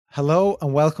Hello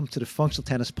and welcome to the Functional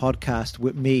Tennis Podcast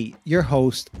with me, your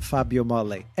host, Fabio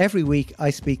Molle. Every week I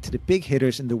speak to the big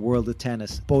hitters in the world of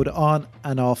tennis, both on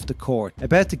and off the court,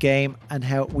 about the game and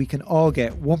how we can all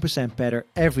get 1% better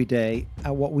every day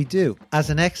at what we do. As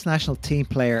an ex-national team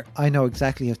player, I know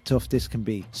exactly how tough this can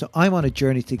be. So I'm on a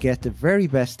journey to get the very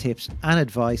best tips and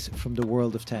advice from the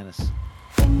world of tennis.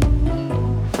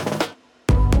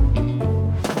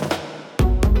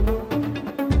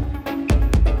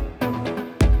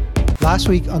 Last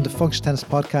week on the Functional Tennis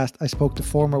Podcast, I spoke to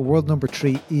former world number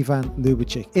 3 Ivan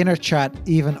Lubicic. In our chat,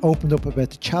 Ivan opened up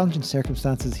about the challenging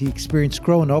circumstances he experienced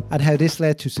growing up and how this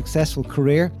led to a successful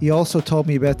career. He also told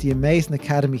me about the amazing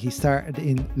academy he started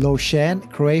in Loshen,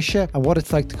 Croatia, and what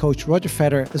it's like to coach Roger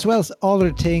Federer, as well as all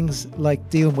other things like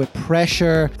dealing with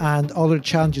pressure and all the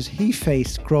challenges he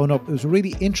faced growing up. It was a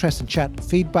really interesting chat.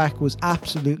 Feedback was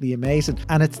absolutely amazing,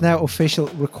 and it's now official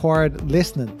required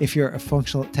listening if you're a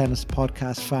Functional Tennis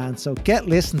Podcast fan. So get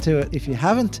listened to it. If you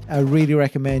haven't, I really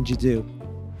recommend you do.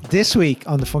 This week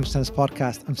on the Functional Tennis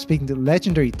Podcast, I'm speaking to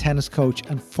legendary tennis coach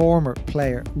and former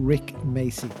player Rick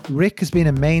Macci. Rick has been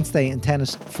a mainstay in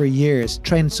tennis for years,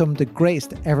 training some of the greatest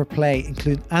to ever play,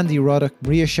 including Andy Roddick,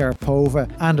 Maria Sharapova,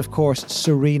 and of course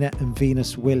Serena and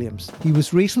Venus Williams. He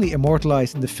was recently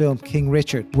immortalised in the film King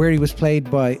Richard, where he was played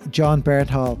by John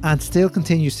Bernthal, and still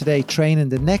continues today training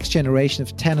the next generation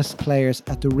of tennis players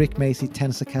at the Rick Macci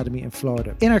Tennis Academy in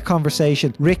Florida. In our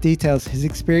conversation, Rick details his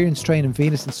experience training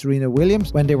Venus and Serena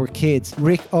Williams when they were kids.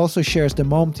 Rick also shares the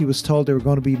moment he was told they were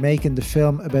going to be making the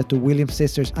film about the Williams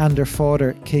sisters and their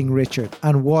father, King Richard,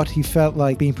 and what he felt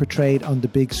like being portrayed on the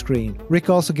big screen. Rick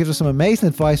also gives us some amazing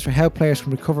advice for how players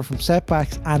can recover from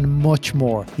setbacks and much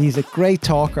more. He's a great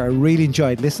talker. I really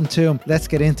enjoyed listening to him. Let's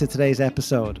get into today's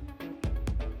episode.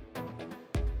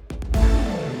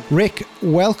 Rick,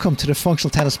 welcome to the Functional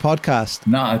Tennis Podcast.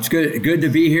 No, it's good to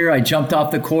be here. I jumped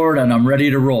off the court and I'm ready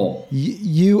to roll.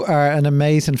 You are an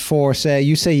amazing force.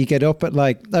 You say you get up at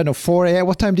 4 a.m.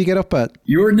 What time do you get up at?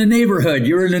 You're in the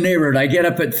neighborhood. I get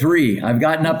up at 3. I've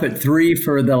gotten up at 3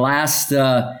 for the last,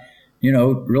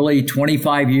 really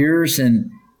 25 years.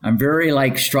 And I'm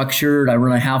very structured. I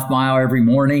run a half mile every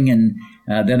morning and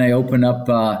then I open up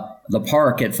the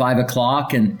park at 5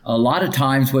 o'clock. And a lot of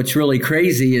times what's really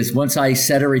crazy is once I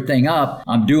set everything up,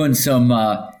 I'm doing some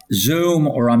Zoom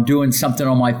or I'm doing something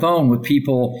on my phone with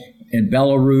people in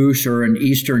Belarus or in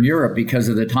Eastern Europe because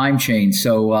of the time change.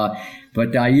 So,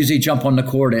 but I usually jump on the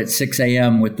court at 6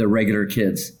 a.m. with the regular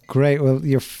kids. Great. Well,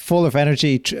 you're full of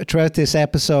energy throughout this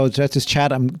episode, throughout this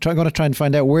chat. I'm going to try and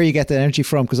find out where you get the energy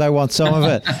from because I want some of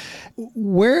it.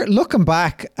 Looking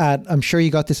back at, I'm sure you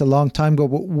got this a long time ago,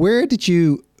 but where did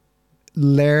you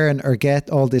learn or get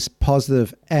all this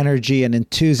positive energy and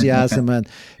enthusiasm and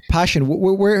passion?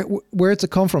 Where's it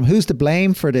come from? Who's to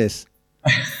blame for this?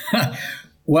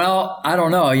 Well, I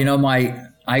don't know.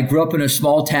 I grew up in a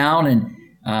small town in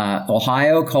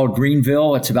Ohio called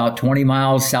Greenville. It's about 20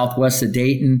 miles southwest of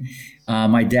Dayton.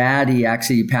 My dad, he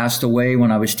actually passed away when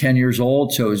I was 10 years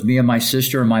old. So it was me and my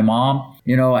sister and my mom.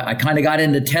 I kind of got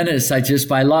into tennis just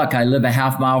by luck. I live a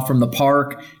half mile from the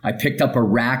park. I picked up a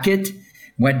racket,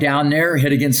 went down there,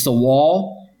 hit against the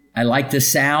wall. I liked the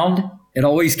sound. It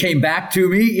always came back to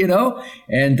me,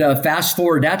 and fast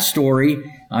forward that story.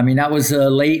 That was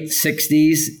late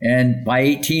 60s. And by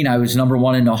 18, I was number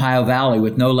 1 in Ohio Valley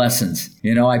with no lessons.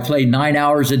 I played 9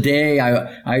 hours a day.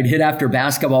 I'd hit after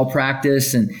basketball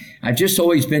practice. And I've just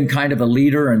always been kind of a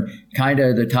leader and kind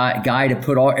of the guy to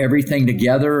put everything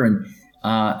together. And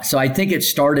so I think it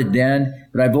started then,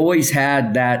 but I've always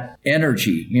had that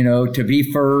energy, to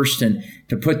be first and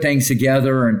to put things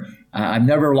together. And I've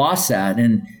never lost that.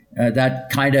 And that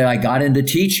kind of, I got into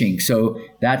teaching. So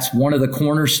that's one of the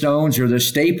cornerstones or the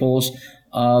staples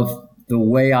of the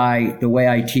way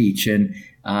I teach. And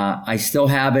I still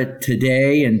have it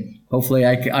today. And hopefully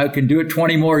I can do it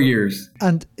 20 more years.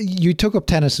 And you took up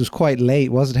tennis was quite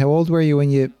late, was it? How old were you when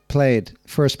you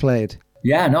first played?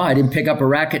 Yeah, no, I didn't pick up a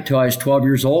racket till I was 12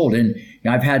 years old, and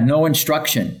I've had no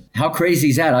instruction. How crazy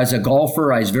is that? I was a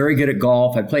golfer. I was very good at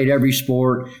golf. I played every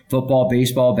sport, football,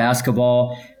 baseball,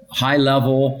 basketball, high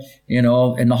level, in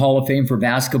the Hall of Fame for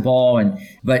basketball.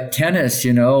 But tennis,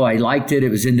 I liked it. It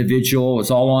was individual. It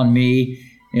was all on me.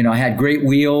 I had great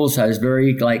wheels. I was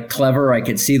very clever. I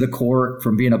could see the court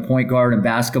from being a point guard in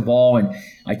basketball, and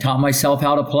I taught myself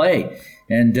how to play.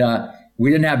 And we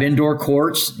didn't have indoor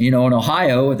courts, in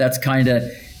Ohio. That's kind of,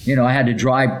 I had to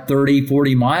drive 30,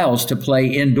 40 miles to play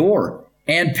indoor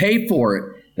and pay for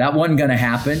it. That wasn't going to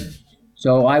happen.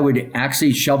 So I would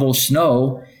actually shovel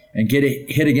snow and get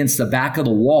it hit against the back of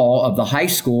the wall of the high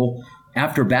school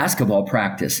after basketball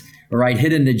practice. or I'd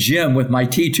hit in the gym with my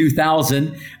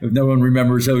T2000, if no one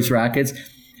remembers those rackets,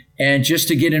 and just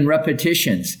to get in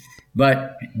repetitions.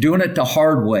 But doing it the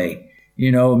hard way,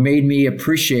 made me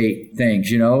appreciate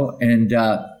things, and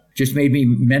just made me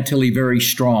mentally very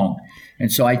strong.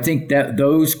 And so I think that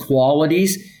those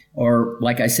qualities are,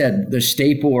 like I said, the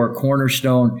staple or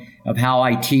cornerstone of how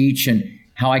I teach and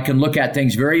how I can look at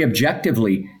things very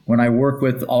objectively when I work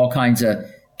with all kinds of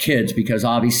kids, because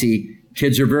obviously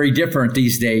kids are very different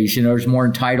these days. There's more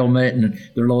entitlement and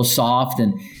they're a little soft.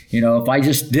 And, if I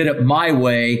just did it my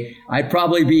way, I'd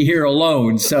probably be here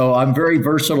alone. So I'm very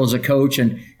versatile as a coach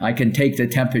and I can take the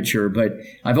temperature. But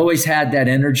I've always had that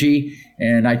energy.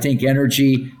 And I think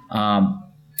energy,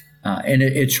 and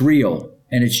it's real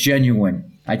and it's genuine.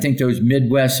 I think those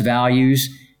Midwest values,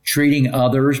 treating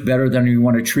others better than you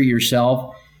want to treat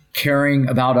yourself, caring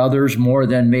about others more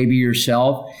than maybe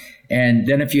yourself. And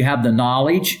then if you have the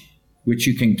knowledge, which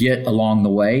you can get along the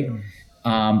way,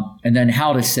 and then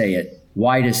how to say it,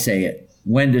 why to say it,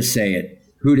 when to say it,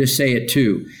 who to say it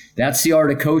to. That's the art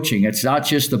of coaching. It's not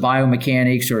just the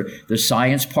biomechanics or the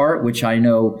science part, which I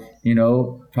know,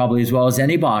 probably as well as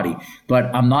anybody.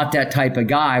 But I'm not that type of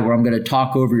guy where I'm going to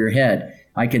talk over your head.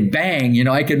 I can bang,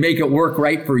 I can make it work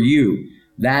right for you,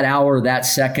 that hour, that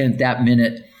second, that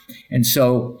minute. And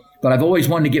so, but I've always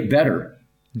wanted to get better.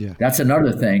 Yeah. That's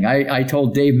another thing. I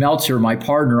told Dave Meltzer, my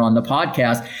partner on the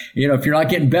podcast, if you're not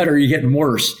getting better, you're getting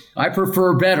worse. I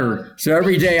prefer better. So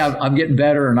every day I'm getting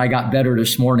better, and I got better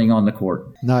this morning on the court.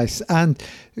 Nice. And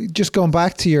just going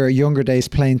back to your younger days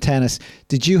playing tennis,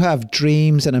 did you have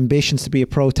dreams and ambitions to be a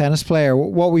pro tennis player?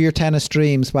 What were your tennis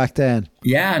dreams back then?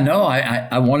 Yeah, no,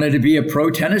 I wanted to be a pro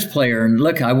tennis player. And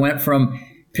look, I went from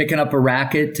picking up a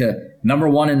racket to number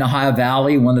one in the Ohio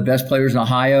Valley, one of the best players in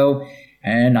Ohio.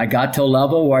 And I got to a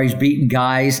level where I was beating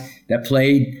guys that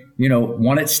played,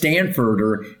 one at Stanford,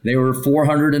 or they were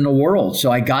 400 in the world.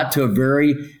 So I got to a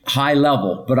very high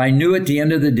level. But I knew at the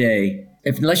end of the day,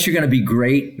 unless you're going to be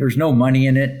great, there's no money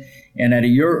in it. And at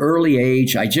a early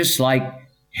age, I just like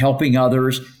helping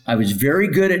others. I was very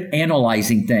good at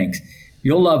analyzing things.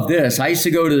 You'll love this. I used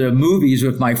to go to the movies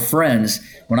with my friends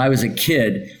when I was a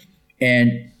kid,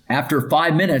 and after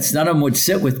 5 minutes, none of them would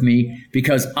sit with me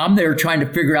because I'm there trying to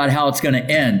figure out how it's going to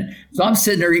end. So I'm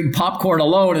sitting there eating popcorn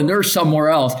alone and they're somewhere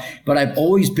else. But I've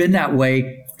always been that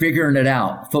way, figuring it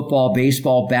out. Football,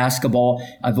 baseball, basketball.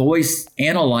 I've always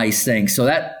analyzed things. So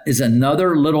that is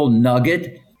another little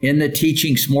nugget in the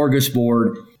teaching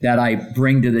smorgasbord that I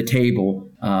bring to the table.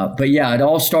 But yeah, it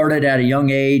all started at a young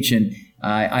age, and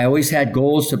I always had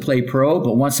goals to play pro.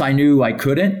 But once I knew I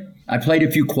couldn't, I played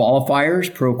a few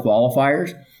qualifiers, pro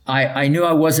qualifiers. I knew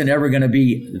I wasn't ever going to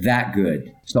be that good.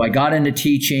 So I got into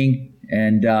teaching,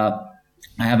 and I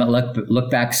haven't looked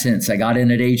back since. I got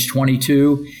in at age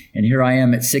 22, and here I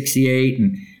am at 68,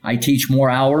 and I teach more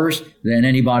hours than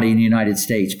anybody in the United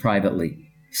States privately,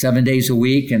 7 days a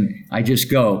week, and I just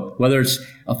go. Whether it's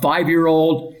a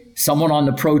 5-year-old, someone on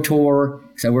the pro tour,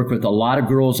 because I work with a lot of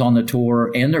girls on the tour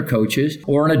and their coaches,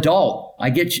 or an adult.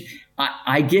 I get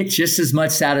just as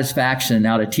much satisfaction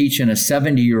out of teaching a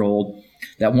 70-year-old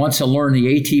that wants to learn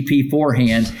the ATP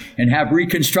forehand and have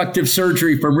reconstructive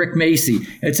surgery from Rick Macci.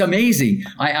 It's amazing.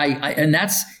 And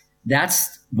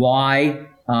that's why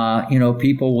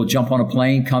people will jump on a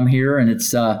plane, come here, and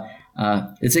it's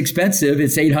expensive.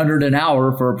 It's $800 an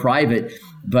hour for a private,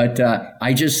 but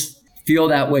I just feel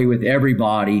that way with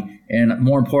everybody, and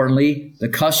more importantly, the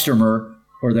customer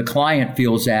or the client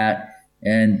feels that,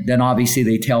 and then obviously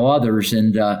they tell others,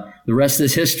 and the rest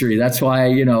is history. That's why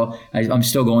I'm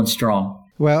still going strong.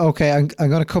 Well, okay, I'm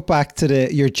going to cut back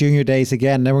to your junior days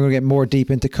again. Then we're going to get more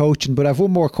deep into coaching. But I have one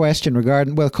more question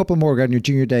a couple more regarding your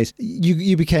junior days.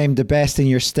 You became the best in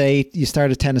your state. You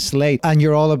started tennis late, and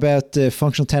you're all about the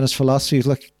functional tennis philosophy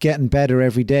of getting better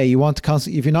every day. You want to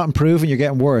constantly, if you're not improving, you're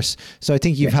getting worse. So I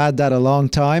think you've had that a long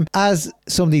time. As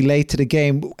somebody late to the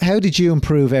game, how did you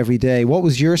improve every day? What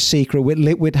was your secret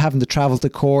with having to travel to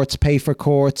courts, pay for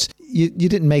courts? You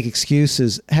didn't make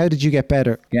excuses. How did you get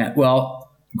better? Yeah, well,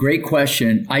 great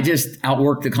question. I just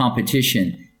outworked the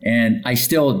competition, and I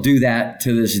still do that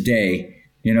to this day.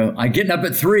 I getting up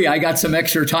at 3, I got some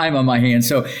extra time on my hands.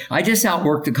 So I just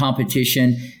outworked the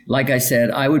competition. Like I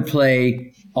said, I would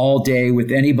play all day with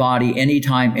anybody,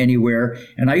 anytime, anywhere.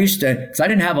 And I used to, because I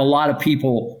didn't have a lot of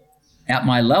people at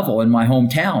my level in my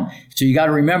hometown. So you got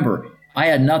to remember, I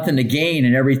had nothing to gain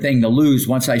and everything to lose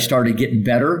once I started getting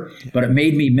better, but it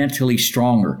made me mentally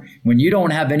stronger. When you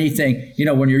don't have anything,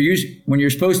 when you're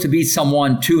supposed to beat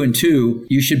someone 2-2,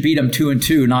 you should beat them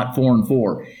 2-2, not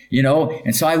 4-4,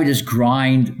 And so I would just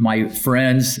grind my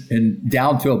friends and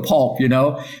down to a pulp,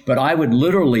 but I would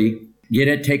literally get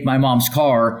it, take my mom's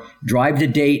car, drive to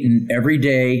Dayton every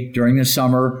day during the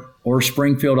summer, or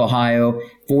Springfield, Ohio,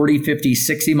 40, 50,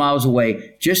 60 miles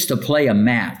away, just to play a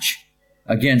match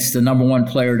against the number one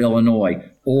player at Illinois,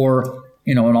 or,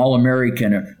 an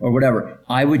All-American or whatever.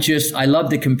 I love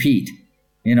to compete.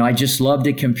 I just love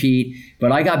to compete,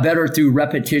 but I got better through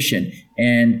repetition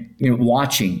and,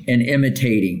 watching and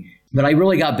imitating. But I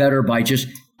really got better by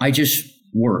I just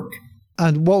work.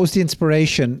 And what was the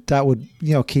inspiration that would,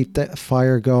 keep the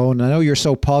fire going? I know you're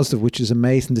so positive, which is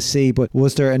amazing to see, but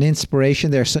was there an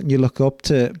inspiration there, something you look up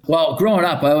to? Well, growing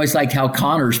up, I always liked how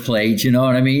Connors played, you know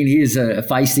what I mean? He's a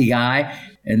feisty guy.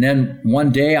 And then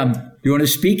one day I'm doing a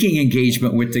speaking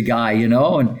engagement with the guy,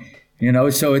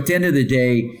 so at the end of the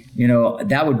day,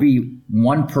 that would be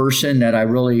one person that I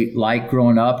really liked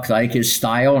growing up because I like his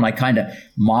style, and I kind of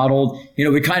modeled,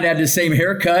 we kind of had the same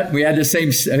haircut. We had the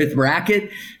same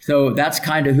racket. So that's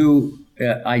kind of who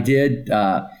I did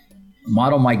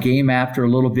model my game after a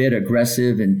little bit,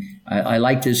 aggressive. And I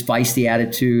liked his feisty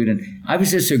attitude. And I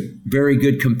was just a very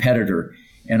good competitor.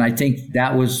 And I think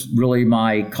that was really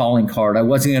my calling card. I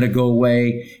wasn't going to go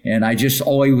away, and I just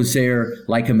always was there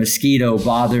like a mosquito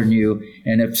bothering you.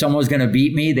 And if someone was going to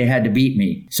beat me, they had to beat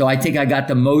me. So I think I got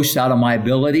the most out of my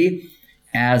ability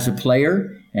as a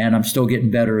player, and I'm still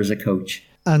getting better as a coach.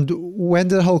 And when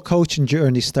did the whole coaching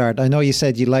journey start? I know you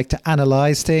said you like to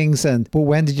analyze things, but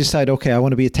when did you decide, okay, I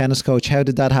want to be a tennis coach? How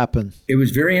did that happen? It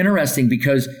was very interesting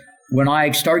because when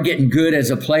I started getting good as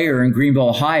a player in Greenville,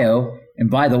 Ohio, and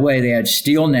by the way, they had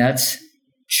steel nets,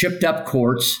 chipped up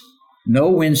courts,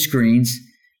 no windscreens,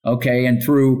 okay, and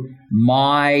through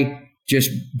my just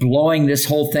blowing this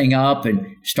whole thing up and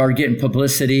started getting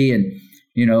publicity and,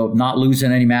 not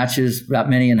losing any matches, that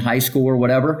many in high school or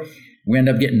whatever. We end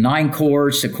up getting 9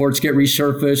 courts. The courts get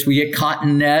resurfaced. We get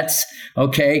cotton nets,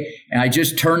 okay, and I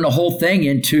just turned the whole thing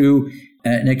into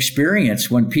an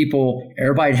experience when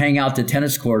everybody'd hang out the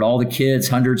tennis court, all the kids,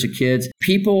 hundreds of kids.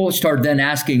 People started then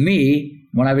asking me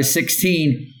when I was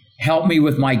 16, help me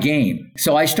with my game.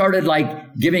 So I started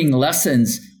giving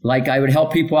lessons, I would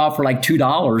help people out for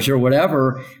 $2 or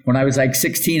whatever when I was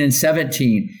 16 and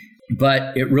 17.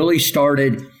 But it really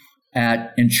started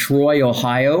in Troy,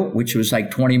 Ohio, which was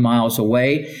 20 miles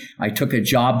away. I took a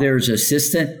job there as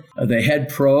assistant of the head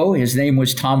pro. His name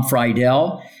was Tom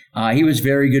Friedel. He was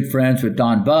very good friends with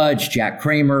Don Budge, Jack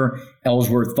Kramer,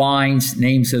 Ellsworth Vines,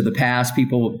 names of the past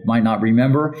people might not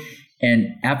remember. And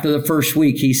after the first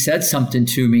week, he said something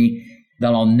to me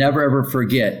that I'll never, ever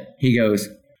forget. He goes,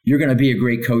 "You're going to be a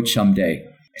great coach someday."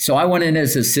 So I went in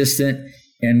as assistant,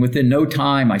 and within no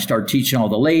time, I started teaching all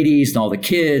the ladies and all the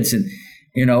kids. And,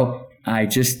 I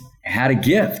just had a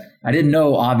gift. I didn't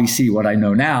know, obviously, what I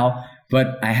know now,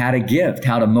 but I had a gift,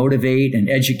 how to motivate and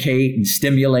educate and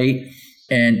stimulate.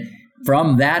 And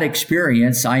from that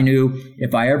experience, I knew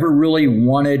if I ever really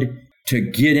wanted to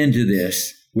get into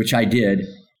this, which I did,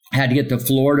 I had to get to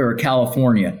Florida or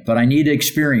California, but I needed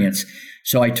experience.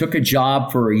 So I took a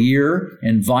job for a year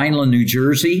in Vineland, New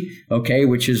Jersey, okay,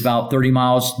 which is about 30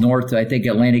 miles north, I think,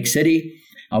 Atlantic City.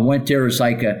 I went there as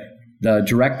the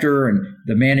director and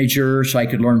the manager so I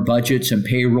could learn budgets and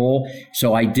payroll.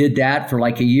 So I did that for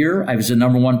a year. I was the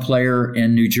number one player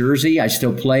in New Jersey. I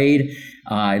still played.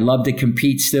 I loved to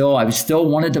compete still. I still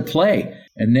wanted to play.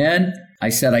 And then I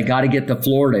said, I got to get to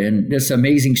Florida. And this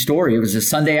amazing story. It was a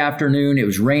Sunday afternoon. It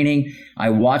was raining.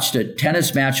 I watched a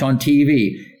tennis match on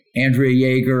TV. Andrea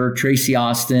Jaeger, Tracy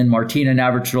Austin, Martina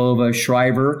Navratilova,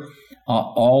 Shriver,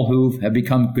 all who have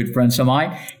become good friends of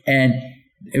mine. And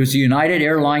it was the United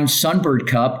Airlines Sunbird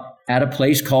Cup at a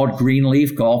place called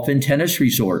Greenleaf Golf and Tennis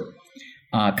Resort.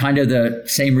 Kind of the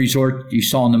same resort you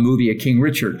saw in the movie of King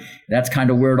Richard. That's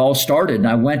kind of where it all started. And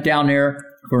I went down there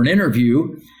for an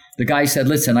interview. The guy said,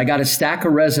 "Listen, I got a stack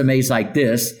of resumes like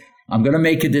this. I'm going to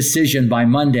make a decision by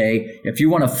Monday. If you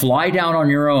want to fly down on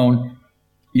your own,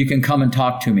 you can come and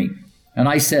talk to me." And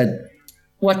I said,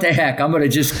 what the heck? I'm going to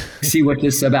just see what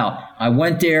this is about. I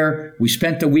went there. We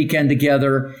spent the weekend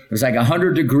together. It was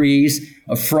 100 degrees.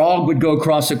 A frog would go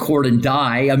across the court and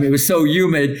die. I mean, it was so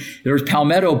humid. There was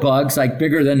palmetto bugs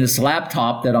bigger than this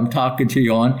laptop that I'm talking to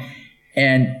you on.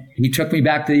 And he took me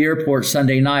back to the airport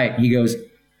Sunday night. He goes,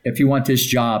 "If you want this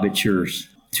job, it's yours."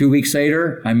 2 weeks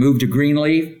later, I moved to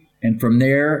Greenleaf. And from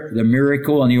there, the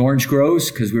miracle in the orange groves,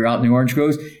 because we were out in the orange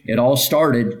groves, it all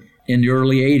started in the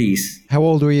early 80s. How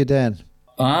old were you then?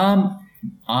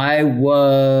 I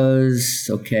was,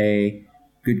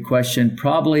 good question,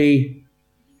 probably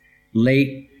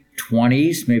late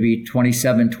 20s, maybe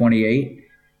 27, 28.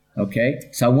 Okay.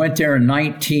 So I went there in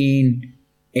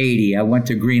 1980. I went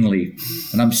to Greenleaf,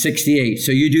 and I'm 68.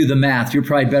 So you do the math. You're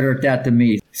probably better at that than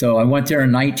me. So I went there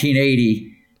in 1980,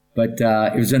 But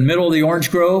it was in the middle of the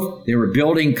Orange Grove. They were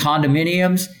building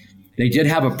condominiums. They did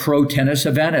have a pro tennis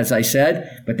event, as I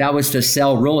said, but that was to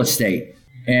sell real estate.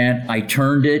 And I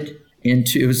turned it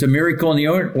it was a miracle in the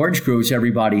Orange Groves,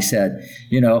 everybody said.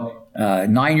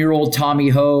 9-year-old Tommy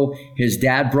Ho, his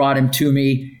dad brought him to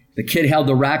me. The kid held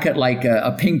the racket like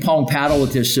a ping pong paddle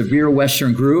with this severe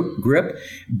Western grip.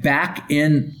 Back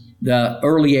in the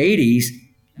early 80s,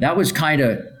 that was kind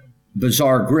of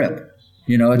bizarre grip.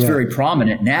 It's very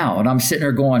prominent now. And I'm sitting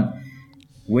there going,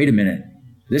 wait a minute,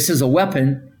 this is a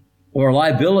weapon or a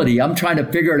liability. I'm trying to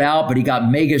figure it out, but he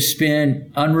got mega spin,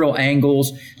 unreal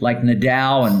angles like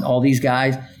Nadal and all these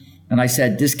guys. And I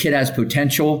said, this kid has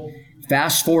potential.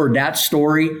 Fast forward that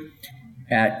story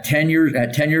at 9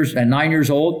 years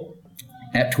old,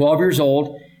 at 12 years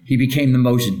old, he became the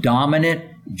most dominant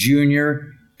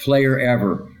junior player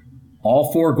ever.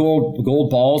 All 4 gold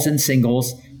balls in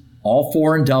singles, all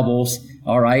 4 in doubles.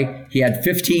 All right. He had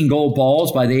 15 gold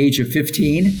balls by the age of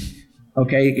 15.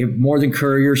 Okay, more than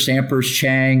Courier, Sampras,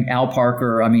 Chang, Al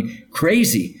Parker. I mean,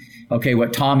 crazy. Okay,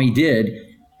 what Tommy did.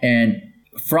 And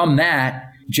from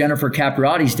that, Jennifer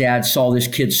Capriati's dad saw this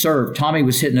kid serve. Tommy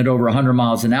was hitting it over 100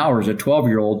 miles an hour as a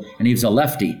 12-year-old, and he was a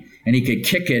lefty. And he could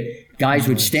kick it. Guys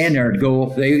would stand there and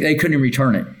go, they couldn't even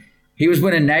return it. He was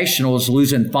winning nationals,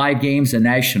 losing 5 games in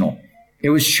national. It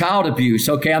was child abuse.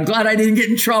 Okay, I'm glad I didn't get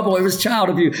in trouble. It was child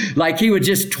abuse. Like, he would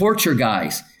just torture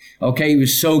guys. Okay, he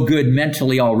was so good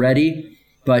mentally already,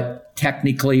 but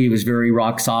technically he was very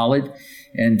rock solid.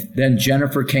 And then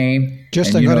Jennifer came.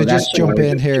 I'm going to just jump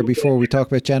in here before we talk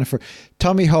about Jennifer.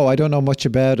 Tommy Ho, I don't know much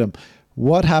about him.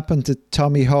 What happened to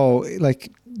Tommy Ho?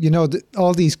 Like,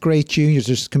 all these great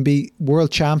juniors can be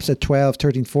world champs at 12,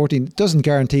 13, 14. It doesn't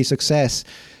guarantee success.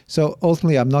 So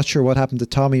ultimately, I'm not sure what happened to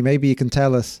Tommy. Maybe you can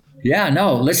tell us. Yeah,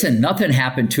 no, listen, nothing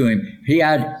happened to him. He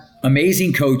had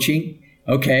amazing coaching.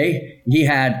 Okay. He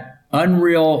had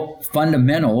unreal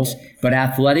fundamentals, but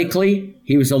athletically,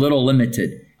 he was a little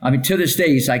limited. I mean, to this day,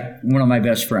 he's like one of my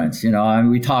best friends.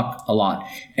 We talk a lot.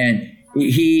 And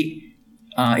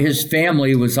his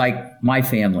family was like my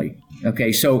family.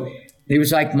 Okay. So he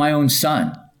was like my own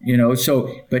son,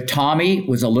 but Tommy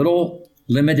was a little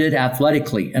limited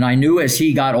athletically. And I knew as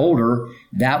he got older,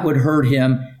 that would hurt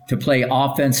him to play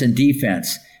offense and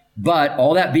defense. But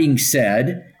all that being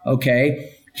said,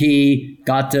 okay, he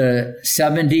got to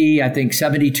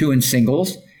 72 in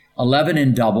singles, 11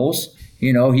 in doubles.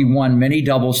 He won many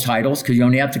doubles titles because you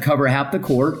only have to cover half the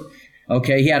court.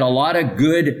 Okay, he had a lot of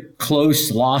good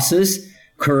close losses.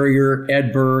 Courier,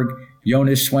 Edberg,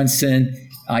 Jonas Svensson.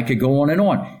 I could go on and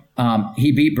on.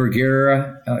 He beat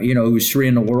Bergera, who was 3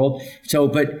 in the world.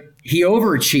 But he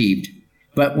overachieved.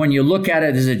 But when you look at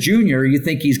it as a junior, you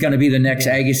think he's going to be the next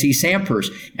Agassi Sampras.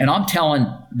 And I'm telling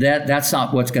that's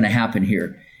not what's going to happen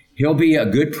here. He'll be a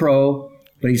good pro,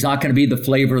 but he's not going to be the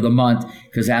flavor of the month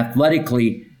because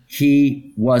athletically,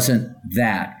 he wasn't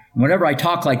that. Whenever I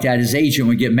talk like that, his agent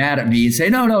would get mad at me and say,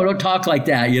 no, don't talk like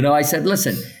that. I said,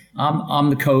 listen, I'm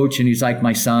the coach and he's like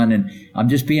my son and I'm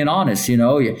just being honest.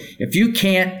 If you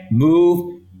can't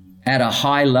move at a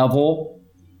high level,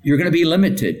 you're going to be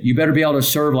limited. You better be able to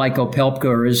serve like Opelka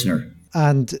or Isner.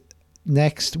 And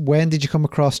next, when did you come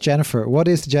across Jennifer? What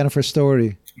is the Jennifer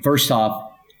story? First off,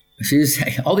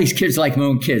 all these kids like my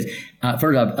own kids.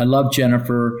 First off, I love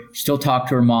Jennifer, still talk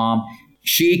to her mom.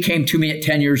 She came to me at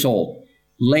 10 years old.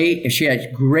 She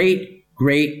had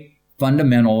great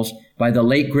fundamentals by the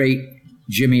late, great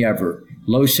Jimmy Everett.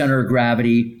 Low center of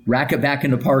gravity, racket back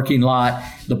in the parking lot.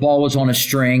 The ball was on a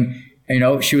string.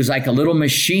 She was like a little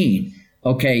machine.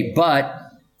 Okay,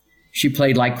 but she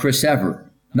played like Chris Everett.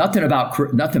 Nothing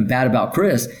bad about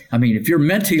Chris. I mean, if you're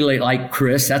mentally like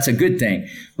Chris, that's a good thing.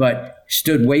 But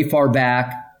stood way far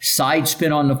back, side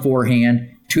spin on the forehand,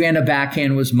 2-handed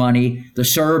backhand was money. The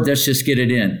serve, let's just get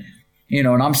it in.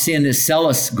 And I'm seeing this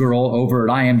Celis girl over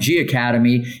at IMG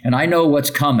Academy, and I know what's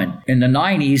coming. In the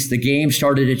 90s, the game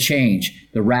started to change.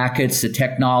 The rackets, the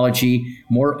technology,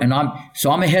 more, and I'm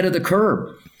ahead of the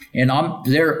curve. And I'm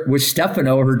there with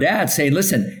Stefano, her dad, saying,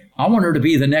 listen, I want her to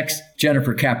be the next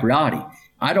Jennifer Capriati.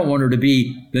 I don't want her to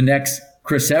be the next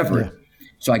Chris Everett. Yeah.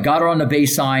 So I got her on the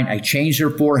baseline. I changed her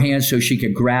forehand so she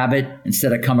could grab it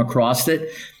instead of come across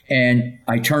it. And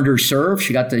I turned her serve.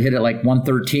 She got to hit it like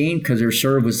 113 because her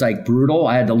serve was like brutal.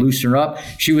 I had to loosen her up.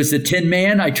 She was the Tin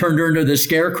Man. I turned her into the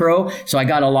Scarecrow. So I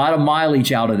got a lot of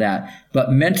mileage out of that.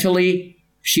 But mentally,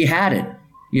 she had it,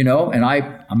 and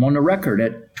I'm on the record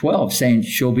at 12 saying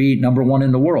she'll be number 1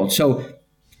 in the world. So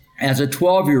as a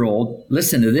 12-year-old,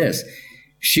 listen to this.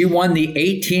 She won the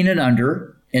 18 and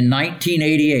under in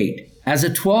 1988. As a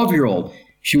 12-year-old,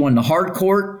 she won the hard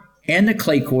court and the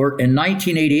clay court in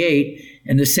 1988.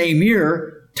 In the same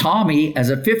year, Tommy, as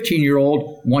a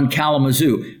 15-year-old, won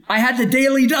Kalamazoo. I had the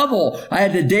daily double. I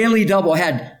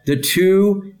had the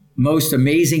two most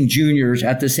amazing juniors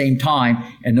at the same time,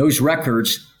 and those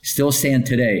records still stand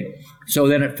today. So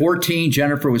then at 14,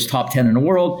 Jennifer was top 10 in the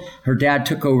world. Her dad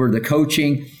took over the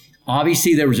coaching.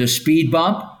 Obviously, there was a speed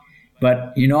bump,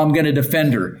 but I'm going to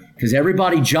defend her because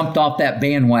everybody jumped off that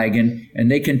bandwagon, and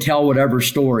they can tell whatever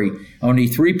story. Only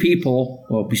 3 people,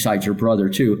 well, besides your brother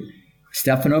too,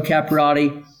 Stefano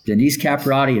Capriati, Denise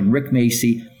Capriati, and Rick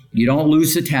Macci. You don't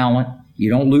lose the talent. You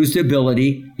don't lose the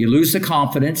ability. You lose the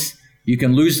confidence. You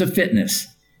can lose the fitness.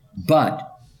 But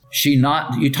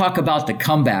you talk about the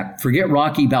comeback. Forget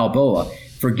Rocky Balboa.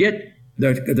 Forget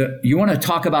you want to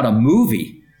talk about a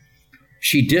movie.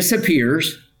 She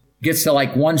disappears, gets to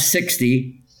like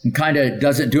 160, and kind of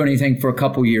doesn't do anything for a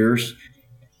couple years.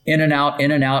 In and out,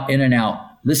 in and out, in and out.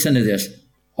 Listen to this.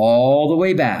 All the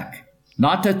way back.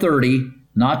 Not to 30,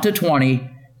 not to 20,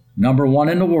 number 1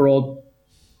 in the world,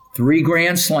 3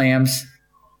 Grand Slams,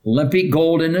 Olympic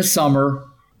gold in the summer,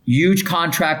 huge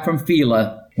contract from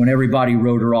FILA when everybody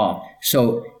wrote her off.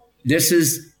 So this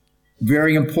is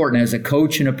very important as a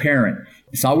coach and a parent.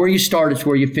 It's not where you start, it's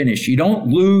where you finish. You don't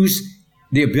lose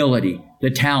the ability, the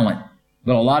talent,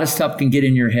 but a lot of stuff can get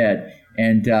in your head.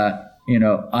 And,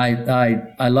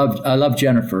 I love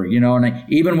Jennifer, and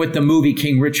even with the movie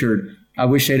King Richard, I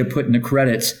wish they'd have put in the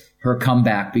credits her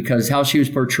comeback, because how she was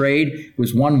portrayed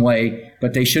was one way,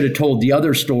 but they should have told the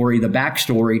other story, the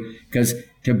backstory, because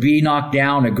to be knocked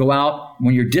down, to go out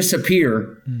when you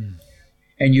disappear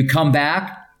and you come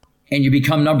back and you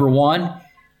become number 1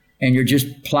 and you're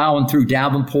just plowing through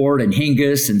Davenport and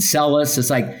Hingis and Sellis. It's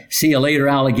like, see you later,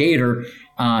 alligator.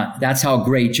 That's how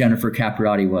great Jennifer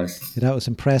Capriati was. That was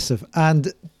impressive.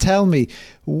 And tell me,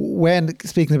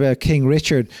 speaking about King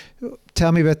Richard,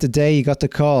 tell me about the day you got the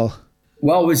call.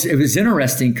 Well, it was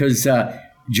interesting because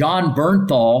John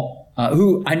Bernthal,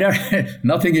 who I never,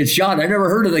 nothing against John, I never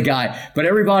heard of the guy, but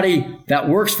everybody that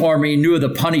works for me knew of the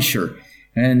Punisher,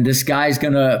 and this guy's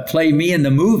gonna play me in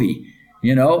the movie,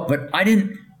 But I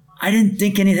didn't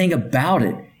think anything about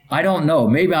it. I don't know.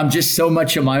 Maybe I'm just so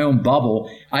much in my own bubble.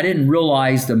 I didn't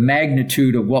realize the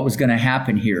magnitude of what was going to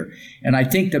happen here. And I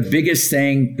think the biggest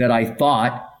thing that I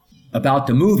thought about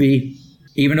the movie,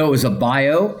 even though it was a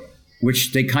bio,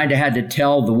 which they kind of had to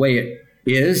tell the way it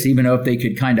is, even though if they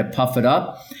could kind of puff it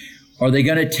up, are they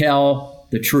going to tell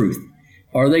the truth?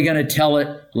 Are they going to tell it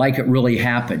like it really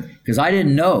happened? Because I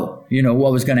didn't know,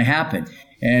 what was going to happen.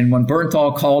 And when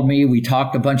Bernthal called me, we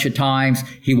talked a bunch of times.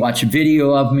 He watched a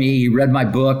video of me. He read my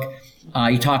book.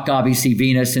 He talked, obviously,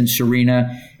 Venus and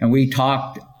Serena, and we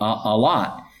talked a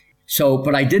lot. So,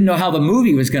 but I didn't know how the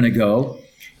movie was going to go.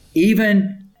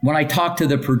 Even when I talked to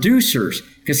the producers,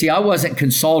 because see, I wasn't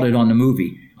consulted on the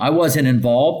movie. I wasn't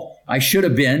involved. I should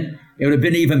have been. It would have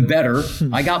been even better.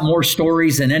 I got more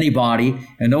stories than anybody,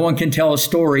 and no one can tell a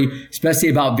story, especially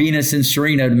about Venus and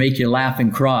Serena, to make you laugh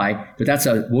and cry. But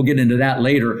we'll get into that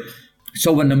later.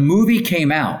 So when the movie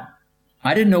came out,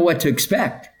 I didn't know what to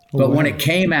expect. But when it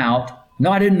came out,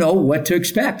 I didn't know what to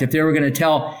expect, if they were going to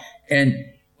tell. And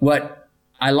what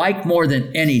I liked more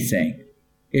than anything,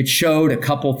 it showed a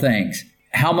couple things.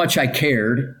 How much I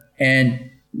cared, and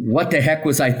what the heck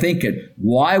was I thinking?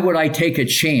 Why would I take a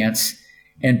chance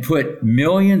and put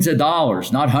millions of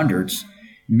dollars, not hundreds,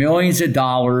 millions of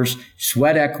dollars,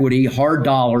 sweat equity, hard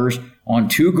dollars on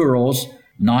 2 girls,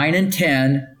 9 and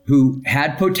 10, who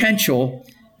had potential,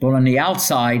 but on the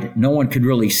outside, no one could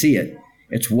really see it.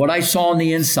 It's what I saw on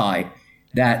the inside,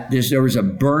 that there was a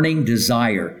burning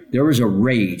desire. There was a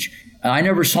rage. I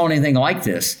never saw anything like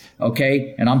this,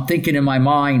 okay? And I'm thinking in my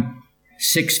mind,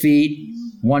 6 feet,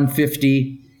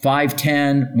 150,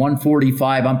 5'10",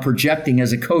 145. I'm projecting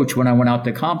as a coach when I went out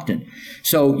to Compton.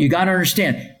 So you got to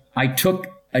understand, I took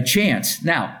a chance.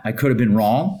 Now, I could have been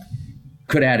wrong,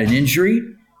 could have had an injury.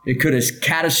 It could have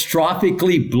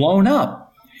catastrophically blown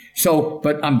up. So,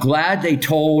 but I'm glad they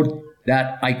told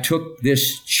that I took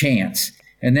this chance.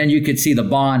 And then you could see the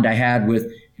bond I had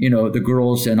with, the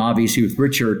girls, and obviously with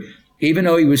Richard. Even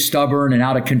though he was stubborn and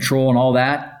out of control and all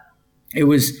that, it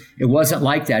wasn't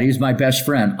like that. He was my best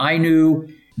friend. I knew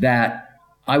that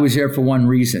I was there for one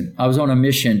reason. I was on a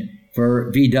mission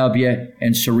for VW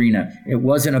and Serena. It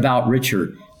wasn't about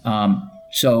Richard. And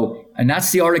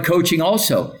that's the art of coaching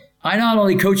also. I not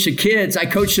only coach the kids, I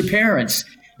coach the parents.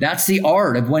 That's the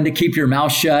art of when to keep your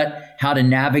mouth shut, how to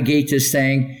navigate this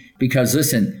thing. Because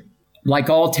listen, like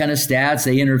all tennis dads,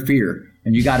 they interfere.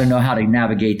 And you got to know how to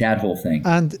navigate that whole thing.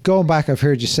 And going back, I've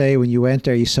heard you say when you went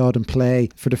there, you saw them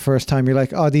play for the first time. You're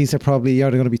like, oh, they're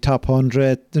going to be top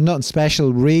 100. There's nothing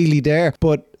special really there.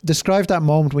 But Describe that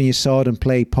moment when you saw them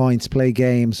play points, play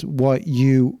games, what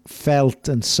you felt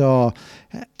and saw.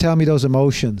 Tell me those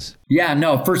emotions. Yeah,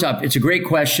 no, first off, it's a great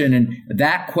question. And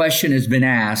that question has been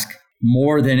asked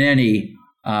more than any,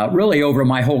 really over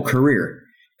my whole career.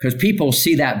 Because people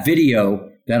see that video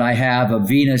that I have of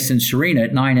Venus and Serena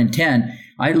at 9 and 10.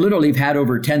 I literally have had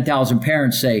over 10,000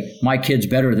 parents say, my kid's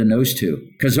better than those two.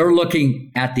 Because they're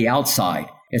looking at the outside.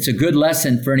 It's a good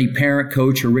lesson for any parent,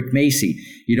 coach, or Rick Macci.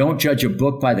 You don't judge a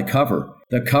book by the cover.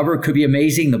 The cover could be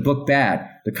amazing, the book bad.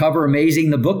 The cover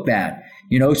amazing, the book bad.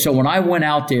 So when I went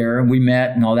out there and we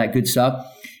met and all that good stuff,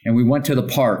 and we went to the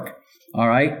park, all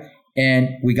right, and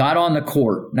we got on the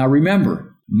court. Now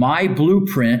remember, my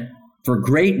blueprint for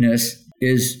greatness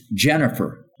is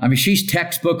Jennifer. I mean, she's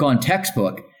textbook on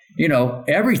textbook,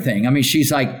 everything. I mean,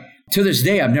 she's like, to this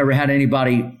day, I've never had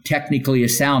anybody technically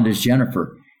as sound as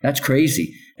Jennifer. That's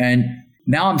crazy. And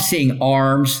now I'm seeing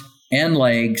arms and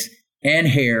legs and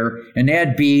hair, and they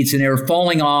had beads and they were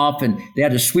falling off and they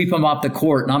had to sweep them off the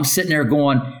court. And I'm sitting there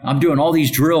going, I'm doing all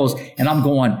these drills and I'm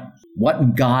going, what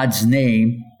in God's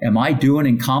name am I doing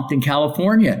in Compton,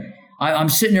 California? I'm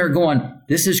sitting there going,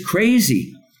 this is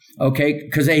crazy. Okay.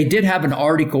 Because they did have an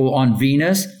article on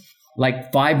Venus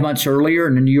like 5 months earlier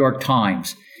in the New York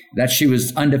Times that she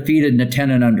was undefeated in the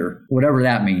 10 and under, whatever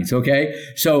that means. Okay.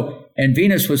 So, and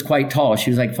Venus was quite tall. She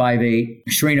was like 5'8".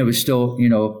 Serena was still,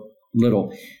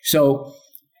 little. So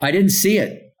I didn't see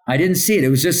it. It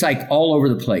was just like all over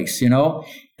the place,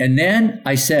 And then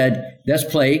I said, let's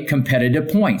play competitive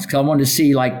points because I wanted to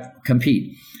see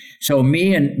compete. So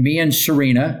me and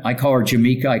Serena, I call her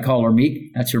Jamaica, I call her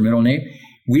Meek. That's her middle name.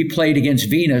 We played against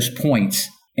Venus points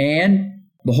and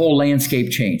the whole landscape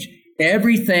changed.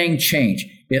 Everything changed.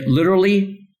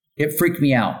 It freaked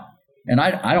me out. And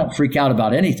I don't freak out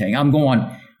about anything. I'm going,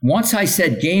 once I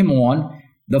said game on,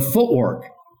 the footwork,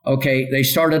 okay, they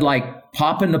started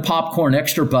popping the popcorn,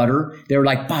 extra butter. They were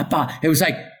like, bah, bah. It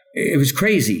was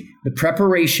crazy. The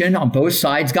preparation on both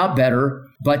sides got better,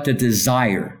 but the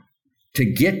desire to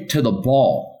get to the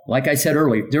ball, like I said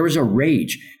earlier, there was a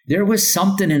rage. There was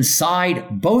something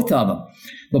inside both of them.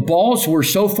 The balls were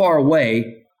so far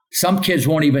away, some kids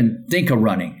won't even think of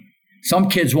running. Some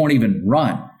kids won't even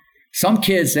run. Some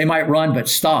kids, they might run but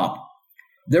stop.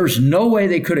 There's no way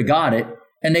they could have got it,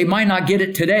 and they might not get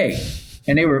it today.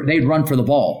 And they'd run for the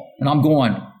ball. And I'm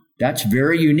going, that's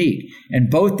very unique. And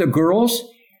both the girls,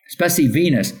 especially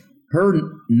Venus, her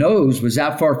nose was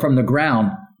that far from the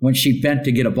ground when she bent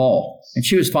to get a ball. And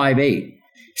she was 5'8".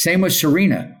 Same with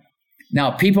Serena.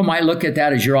 Now, people might look at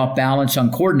that as you're off balance,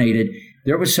 uncoordinated.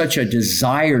 There was such a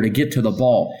desire to get to the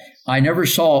ball. I never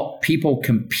saw people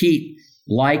compete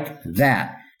like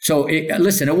that. So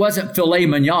listen, it wasn't filet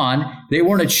mignon. They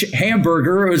weren't a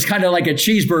hamburger. It was kind of like a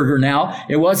cheeseburger now.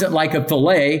 It wasn't like a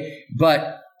filet,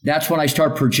 but that's when I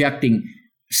start projecting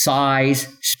size,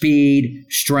 speed,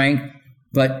 strength,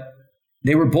 but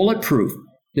they were bulletproof.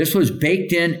 This was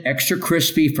baked in, extra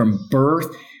crispy from birth,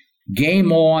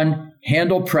 game on,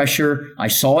 handle pressure. I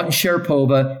saw it in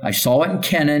Sharapova. I saw it in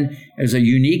Kennan as a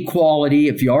unique quality.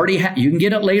 If you already you can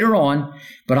get it later on,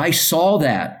 but I saw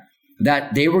that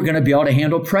they were going to be able to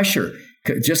handle pressure,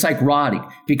 just like Roddick,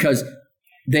 because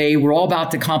they were all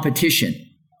about the competition.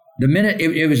 The minute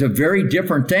it was a very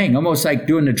different thing, almost like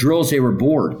doing the drills, they were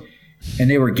bored and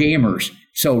they were gamers.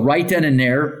 So right then and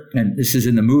there, and this is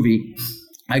in the movie,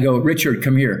 I go, Richard,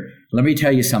 come here. Let me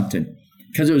tell you something.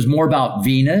 Because it was more about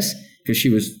Venus, because she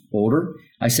was older.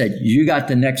 I said, you got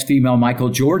the next female Michael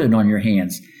Jordan on your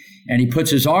hands. And he puts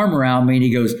his arm around me and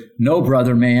he goes, no,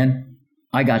 brother, man,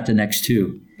 I got the next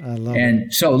two. I love and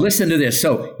it. So listen to this.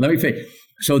 So let me finish.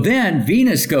 So then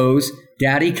Venus goes,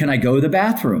 Daddy, can I go to the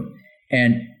bathroom?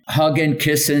 And hugging,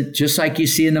 kissing, just like you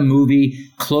see in the movie,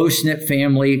 close-knit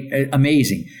family,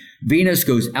 amazing. Venus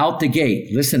goes out the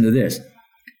gate. Listen to this.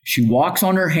 She walks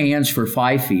on her hands for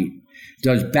 5 feet,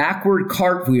 does backward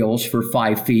cartwheels for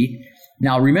 5 feet.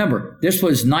 Now remember, this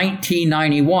was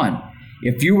 1991.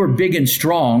 If you were big and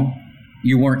strong,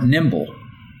 you weren't nimble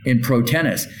in pro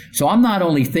tennis. So I'm not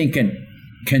only thinking,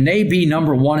 can they be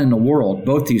number one in the world,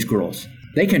 both these girls?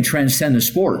 They can transcend the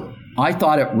sport. I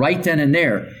thought it right then and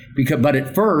there, but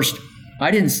at first,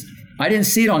 I didn't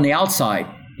see it on the outside.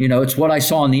 It's what I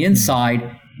saw on the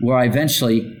inside where I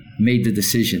eventually made the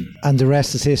decision. And the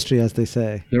rest is history, as they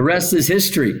say. The rest is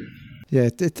history. Yeah,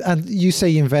 and you say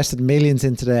you invested millions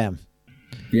into them.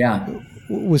 Yeah.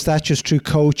 Was that just through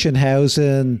coaching,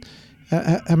 housing?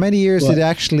 How many years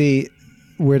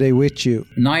were they with you?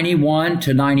 91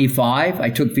 to 95. I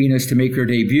took Venus to make her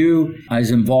debut. I was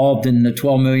involved in the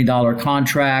 $12 million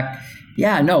contract.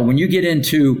 Yeah, no, when you get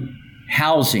into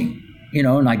housing,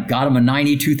 and I got them a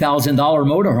 $92,000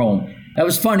 motorhome. That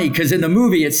was funny because in the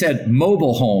movie it said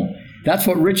mobile home. That's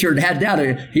what Richard had down.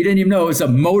 He didn't even know it was a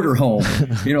motor home.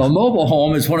 A mobile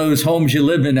home is one of those homes you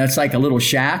live in that's like a little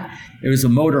shack. It was a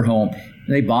motor home.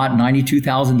 They bought a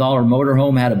 $92,000 motor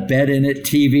home, had a bed in it,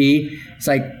 TV. It's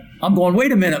like, I'm going,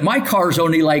 wait a minute, my car's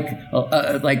only like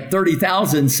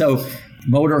 30,000. So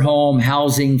motor home,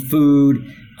 housing,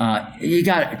 food, you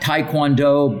got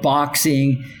taekwondo,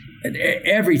 boxing,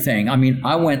 everything. I mean,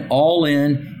 I went all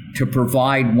in to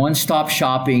provide one-stop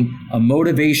shopping, a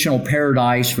motivational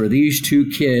paradise for these two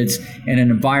kids in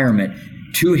an environment.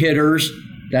 Two hitters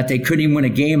that they couldn't even win a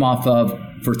game off of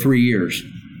for 3 years.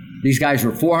 These guys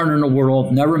were 400 in the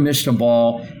world, never missed a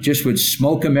ball, just would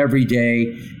smoke them every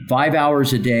day, 5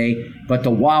 hours a day. But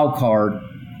the wild card,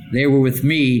 they were with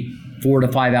me 4 to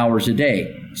 5 hours a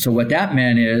day. So what that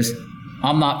meant is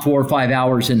I'm not 4 or 5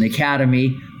 hours in the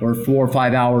academy or 4 or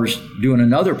 5 hours doing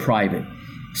another private.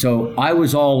 So I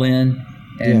was all in,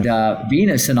 and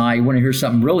Venus and I, you want to hear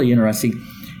something really interesting,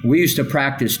 we used to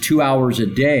practice 2 hours a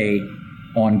day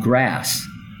on grass.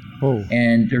 Oh.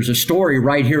 And there's a story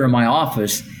right here in my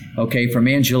office, from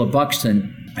Angela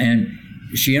Buxton, and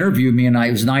she interviewed me, and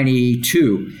I was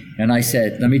 92, and I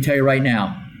said, let me tell you right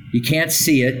now, you can't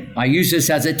see it. I use this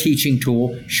as a teaching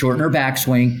tool, shorten her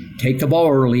backswing, take the ball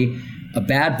early. A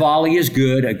bad volley is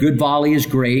good. A good volley is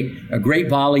great. A great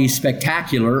volley is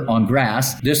spectacular on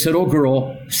grass. This little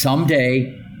girl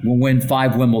someday will win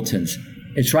 5 Wimbledons.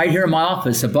 It's right here in my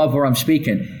office above where I'm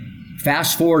speaking.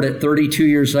 Fast forward at 32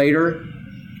 years later,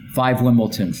 5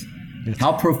 Wimbledons.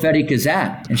 How prophetic is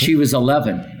that? And she was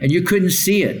 11, and you couldn't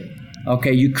see it.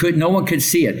 No one could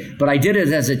see it, but I did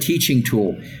it as a teaching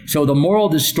tool. So the moral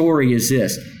of the story is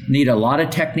this: need a lot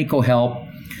of technical help.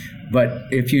 But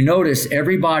if you notice,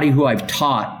 everybody who I've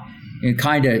taught and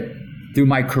kind of through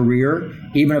my career,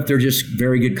 even if they're just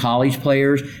very good college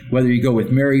players, whether you go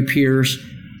with Mary Pierce,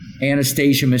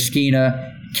 Anastasia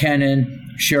Moschina, Kenin,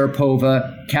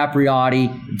 Sharapova, Capriati,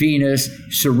 Venus,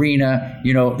 Serena,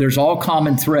 there's all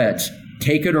common threads.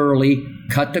 Take it early,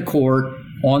 cut the court,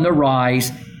 on the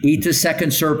rise, eat the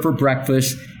second serve for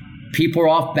breakfast. People are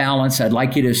off balance. I'd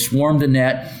like you to swarm the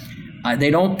net. They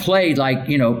don't play like,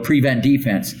 prevent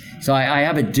defense. So I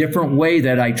have a different way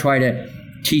that I try to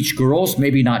teach girls,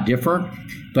 maybe not different,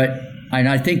 and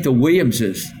I think the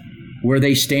Williamses, where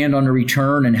they stand on the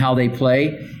return and how they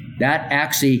play, that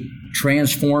actually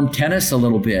transformed tennis a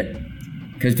little bit.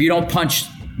 Because if you don't punch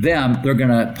them, they're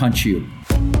going to punch you.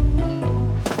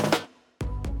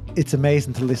 It's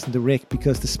amazing to listen to Rick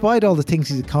because despite all the things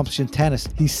he's accomplished in tennis,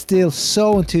 he's still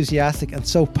so enthusiastic and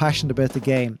so passionate about the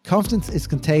game. Confidence is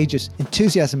contagious.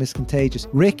 Enthusiasm is contagious.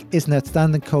 Rick is an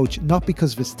outstanding coach, not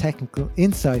because of his technical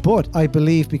insight, but I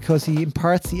believe because he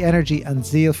imparts the energy and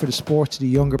zeal for the sport to the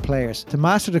younger players. To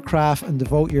master the craft and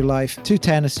devote your life to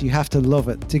tennis, you have to love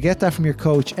it. To get that from your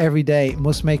coach every day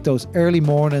must make those early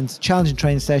mornings, challenging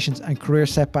training sessions and career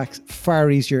setbacks far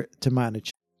easier to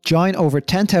manage. Join over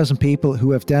 10,000 people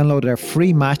who have downloaded our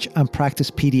free match and practice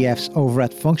PDFs over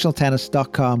at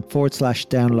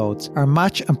functionaltennis.com/downloads. Our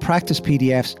match and practice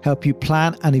PDFs help you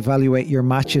plan and evaluate your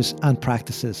matches and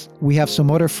practices. We have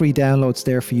some other free downloads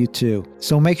there for you too.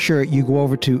 So make sure you go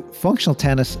over to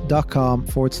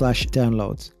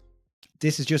functionaltennis.com/downloads.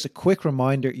 This is just a quick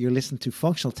reminder you're listening to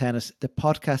Functional Tennis, the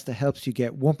podcast that helps you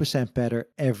get 1% better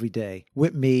every day.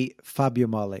 With me, Fabio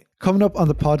Molli. Coming up on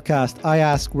the podcast, I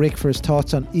ask Rick for his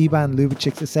thoughts on Ivan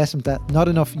Ljubicic's assessment that not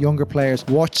enough younger players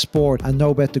watch sport and know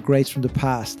about the greats from the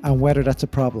past and whether that's a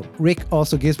problem. Rick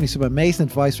also gives me some amazing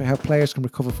advice for how players can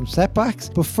recover from setbacks.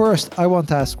 But first, I want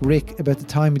to ask Rick about the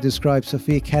time he described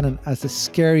Sofia Kenin as the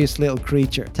scariest little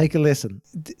creature. Take a listen.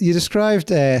 You described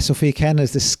Sofia Kenin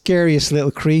as the scariest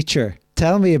little creature.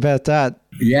 Tell me about that.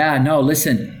 Yeah, no,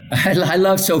 listen, I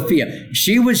love Sophia.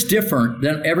 She was different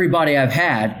than everybody I've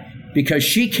had because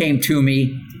she came to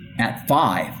me at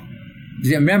 5.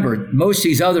 Remember, most of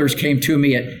these others came to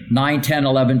me at 9, 10,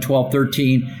 11, 12,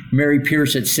 13, Mary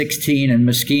Pierce at 16 and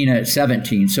Moschina at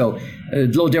 17. So a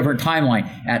little different timeline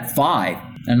at 5.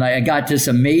 And I got this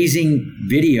amazing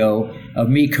video of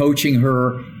me coaching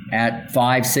her at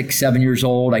 5, 6, 7 years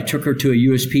old. I took her to a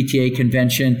USPTA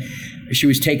convention. She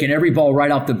was taking every ball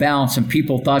right off the bounce, and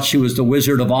people thought she was the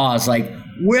Wizard of Oz. Like,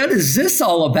 what is this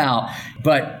all about?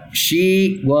 But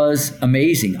she was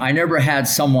amazing. I never had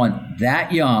someone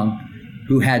that young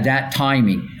who had that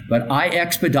timing. But I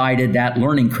expedited that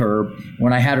learning curve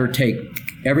when I had her take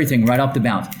everything right off the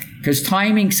bounce. Because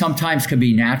timing sometimes can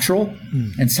be natural,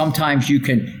 and sometimes you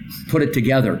can put it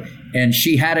together. and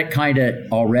she had it kind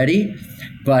of already,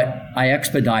 but I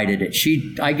expedited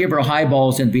it. I give her high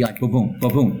balls and be like, ba-boom,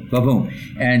 ba-boom, ba-boom.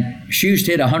 And she used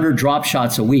to hit 100 drop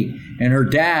shots a week. And her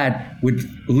dad would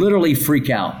literally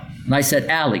freak out. And I said,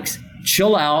 Alex,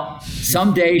 chill out.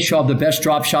 Someday she'll have the best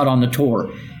drop shot on the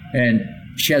tour. And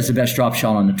she has the best drop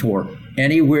shot on the tour.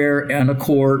 Anywhere on the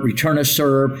court, return a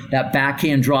serve, that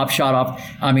backhand drop shot off.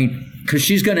 I mean, because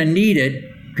she's going to need it,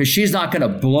 because she's not going to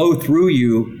blow through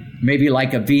you maybe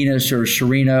like a Venus or a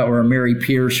Serena or a Mary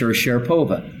Pierce or a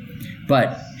Sharapova.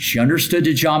 But she understood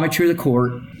the geometry of the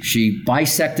court. She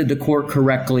bisected the court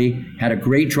correctly, had a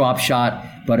great drop shot,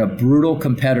 but a brutal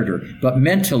competitor. But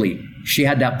mentally, she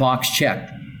had that box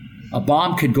checked. A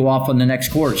bomb could go off on the next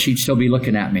court. She'd still be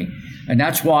looking at me. And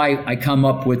that's why I come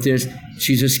up with this.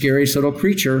 She's the scariest little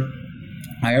creature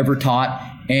I ever taught,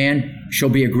 and she'll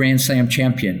be a Grand Slam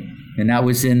champion. And that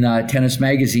was in Tennis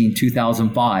Magazine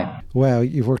 2005. Wow,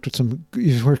 you've worked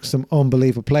with some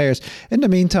unbelievable players. In the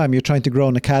meantime, you're trying to grow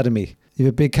an academy. You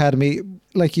have a big academy.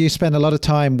 Like, you spend a lot of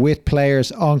time with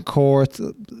players on court.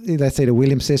 Let's say the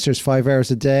Williams sisters, 5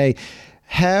 hours a day.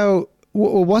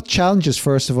 What challenges,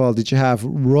 first of all, did you have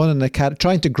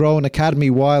trying to grow an academy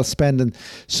while spending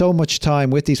so much time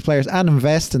with these players and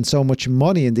investing so much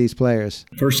money in these players?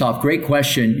 First off, great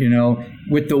question. You know,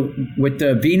 with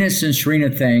the Venus and Serena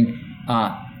thing,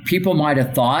 people might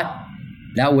have thought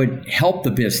that would help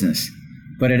the business,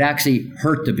 but it actually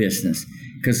hurt the business,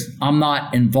 because I'm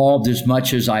not involved as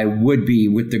much as I would be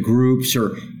with the groups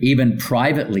or even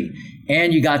privately.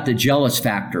 And you got the jealous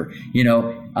factor. You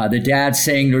know, the dad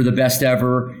saying they're the best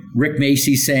ever. Rick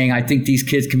Macci saying, I think these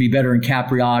kids can be better in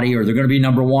Capriati, or they're going to be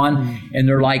number one. And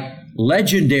they're like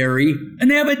legendary, and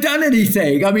they haven't done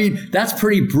anything. I mean, that's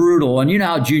pretty brutal. And you know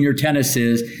how junior tennis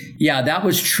is. Yeah, that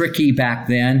was tricky back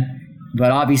then.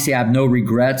 But obviously, I have no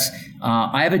regrets.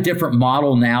 I have a different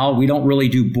model now. We don't really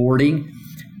do boarding.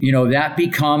 You know, that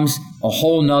becomes a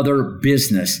whole nother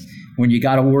business when you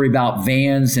got to worry about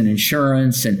vans and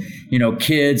insurance and, you know,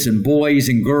 kids and boys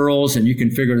and girls, and you can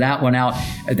figure that one out.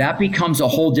 That becomes a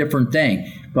whole different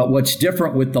thing. But what's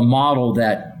different with the model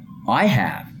that I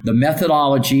have, the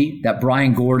methodology that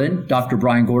Dr.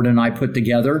 Brian Gordon and I put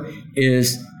together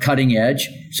is cutting edge.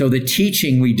 So the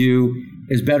teaching we do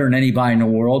is better than anybody in the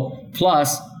world.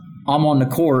 Plus, I'm on the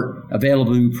court,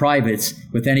 available to privates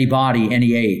with anybody,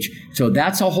 any age. So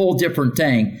that's a whole different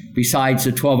thing besides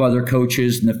the 12 other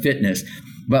coaches and the fitness.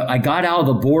 But I got out of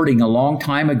the boarding a long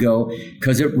time ago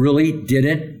because it really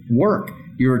didn't work.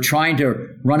 You were trying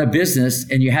to run a business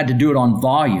and you had to do it on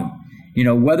volume. You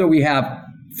know, whether we have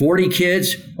 40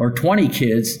 kids or 20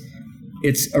 kids,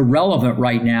 it's irrelevant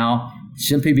right now,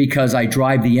 simply because I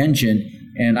drive the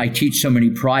engine and I teach so many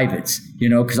privates, you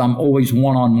know, because I'm always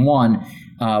one-on-one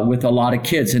with a lot of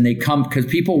kids, and they come because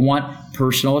people want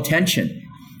personal attention.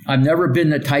 I've never been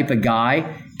the type of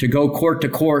guy to go court to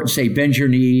court and say, bend your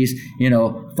knees, you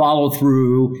know, follow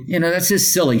through. You know, that's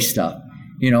just silly stuff.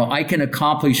 You know, I can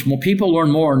accomplish more. People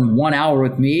learn more in 1 hour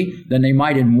with me than they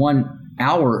might in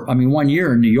 1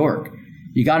 year in New York.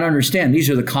 You got to understand, these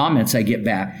are the comments I get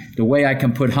back, the way I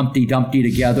can put Humpty Dumpty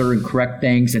together and correct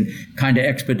things and kind of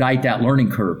expedite that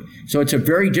learning curve. So it's a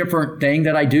very different thing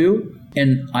that I do.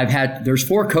 And there's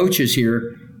 4 coaches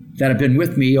here that have been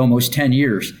with me almost 10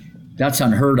 years. That's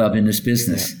unheard of in this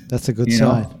business. Yeah, that's a good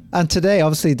sign. And today,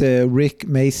 obviously, the Rick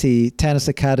Macci Tennis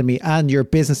Academy and your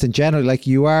business in general, like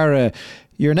you're an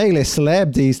A-list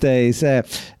celeb these days.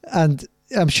 And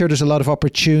I'm sure there's a lot of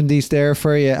opportunities there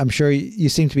for you. I'm sure you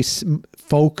seem to be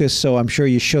focused, so I'm sure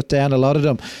you shut down a lot of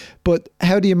them. But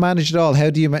how do you manage it all? How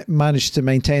do you manage to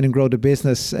maintain and grow the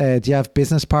business? Do you have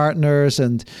business partners,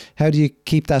 and how do you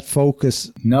keep that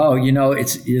focus? No, you know,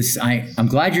 I'm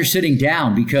glad you're sitting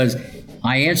down, because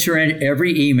I answer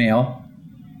every email.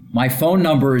 My phone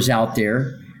number is out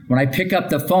there. When I pick up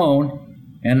the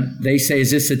phone and they say,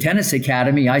 is this the Tennis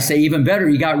Academy? I say, even better,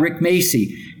 you got Rick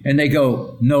Macci. And they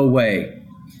go, no way.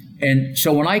 And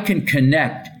so when I can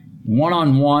connect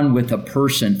one-on-one with a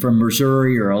person from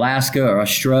Missouri or Alaska or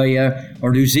Australia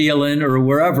or New Zealand or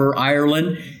wherever,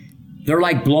 Ireland, they're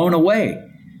like blown away.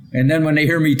 And then when they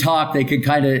hear me talk, they can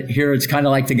kind of hear it's kind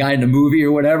of like the guy in the movie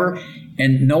or whatever.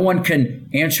 And no one can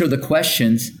answer the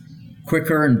questions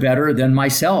quicker and better than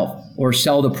myself, or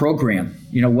sell the program,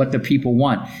 you know, what the people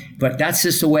want. But that's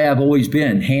just the way I've always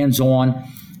been, hands-on.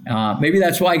 Maybe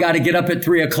that's why I got to get up at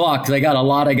 3 o'clock, because I got a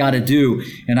lot I got to do.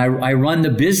 And I run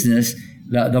the business,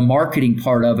 the marketing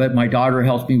part of it. My daughter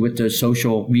helps me with the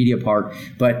social media part.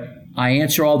 But I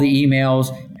answer all the emails.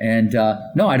 And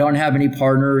no, I don't have any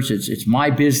partners. It's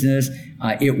my business.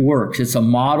 It works. It's a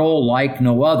model like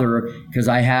no other, because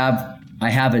I have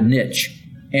a niche.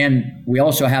 And we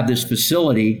also have this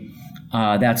facility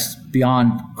that's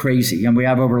beyond crazy. And we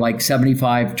have over like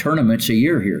 75 tournaments a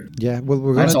year here. Yeah,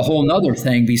 well, that's a whole nother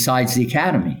thing besides the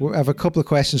academy. We have a couple of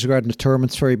questions regarding the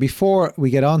tournaments for you. Before we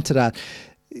get on to that,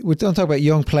 we don't talk about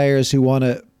young players who want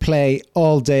to play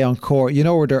all day on court,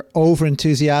 where they're over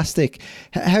enthusiastic.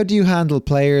 How do you handle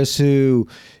players who,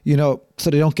 so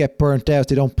they don't get burnt out,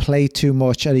 they don't play too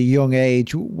much at a young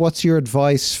age? What's your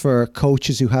advice for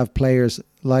coaches who have players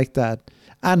like that?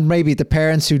 And maybe the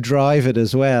parents who drive it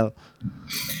as well.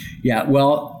 Yeah,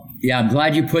 well, I'm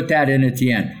glad you put that in at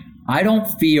the end. I don't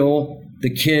feel the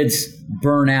kids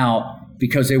burn out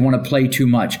because they want to play too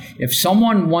much. If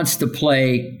someone wants to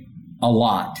play a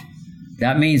lot,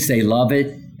 that means they love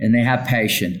it and they have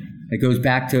passion. It goes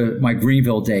back to my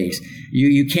Greenville days.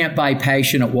 You can't buy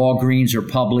passion at Walgreens or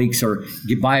Publix or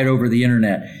buy it over the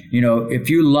internet. If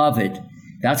you love it,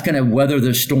 that's going to weather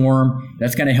the storm.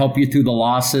 That's going to help you through the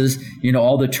losses,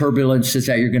 all the turbulences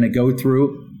that you're going to go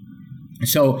through.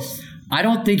 So I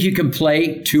don't think you can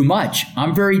play too much.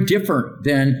 I'm very different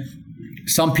than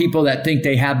some people that think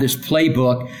they have this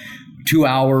playbook, 2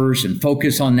 hours and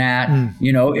focus on that.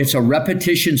 It's a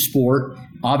repetition sport.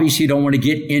 Obviously, you don't want to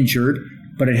get injured,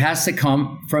 but it has to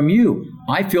come from you.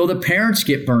 I feel the parents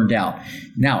get burned out.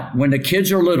 Now, when the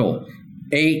kids are little,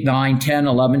 8, 9, 10,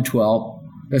 11, 12,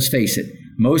 let's face it,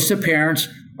 most of the parents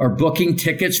are booking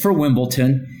tickets for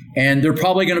Wimbledon, and they're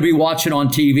probably going to be watching on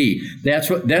TV.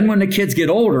 Then when the kids get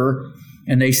older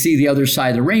and they see the other side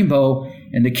of the rainbow,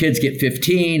 and the kids get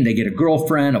 15, they get a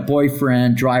girlfriend, a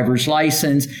boyfriend, driver's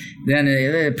license, then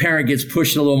the parent gets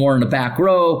pushed a little more in the back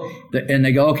row, and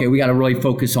they go, okay, we got to really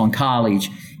focus on college,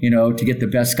 to get the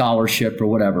best scholarship or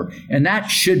whatever. And that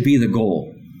should be the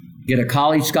goal. Get a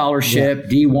college scholarship,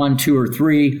 D1, 2, or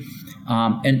 3.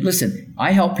 And listen,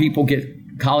 I help people get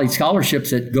college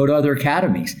scholarships that go to other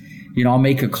academies. I'll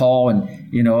make a call and,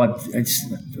 it's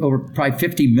over probably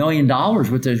 $50 million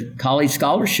with a college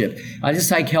scholarship. I just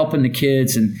like helping the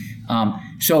kids. And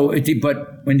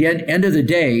but when the end of the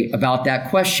day about that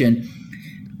question,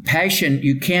 passion,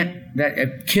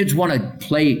 if kids want to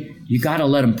play, you got to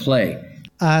let them play.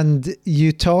 And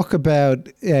you talk about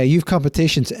you've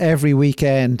competitions every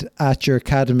weekend at your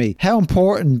academy. How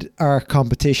important are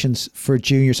competitions for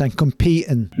juniors and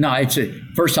competing? No,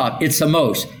 first off, it's the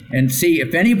most. And see,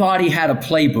 if anybody had a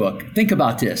playbook, think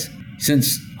about this.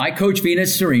 Since I coach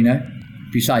Venus Serena,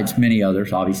 besides many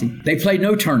others, obviously, they played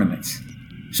no tournaments.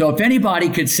 So if anybody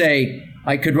could say,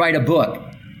 I could write a book,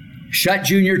 shut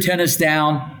junior tennis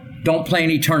down, don't play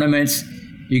any tournaments.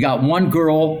 You got one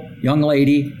girl, young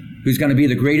lady, who's going to be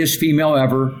the greatest female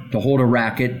ever to hold a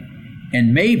racket.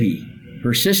 And maybe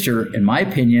her sister, in my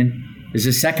opinion, is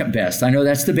the second best. I know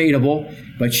that's debatable,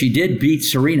 but she did beat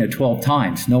Serena 12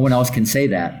 times. No one else can say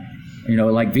that,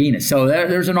 like Venus. So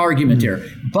there's an argument there.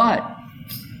 But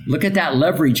look at that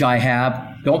leverage I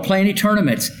have. Don't play any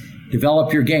tournaments.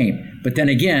 Develop your game. But then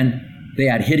again, they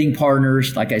had hitting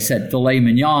partners. Like I said, filet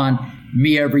mignon,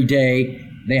 me every day.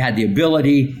 They had the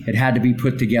ability. It had to be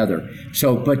put together.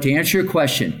 But to answer your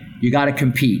question, you got to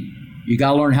compete. You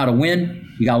got to learn how to win.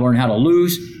 You got to learn how to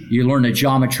lose. You learn the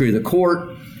geometry of the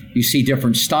court. You see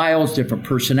different styles, different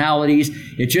personalities.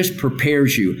 It just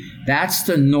prepares you. That's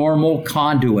the normal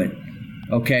conduit,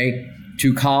 okay,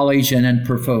 to college and then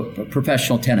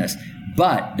professional tennis.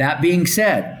 But that being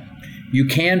said, you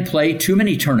can play too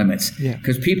many tournaments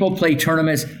because people play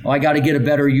tournaments. I got to get a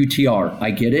better UTR.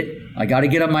 I get it. I got to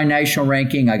get up my national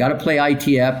ranking. I got to play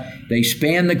ITF. They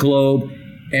span the globe.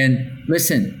 And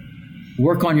listen,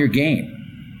 work on your game.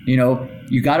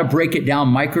 You got to break it down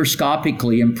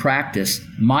microscopically and practice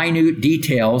minute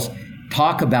details,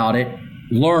 talk about it,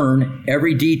 learn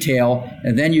every detail,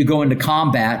 and then you go into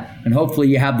combat and hopefully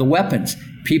you have the weapons.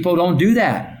 People don't do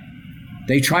that.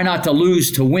 They try not to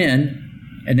lose to win,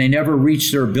 and they never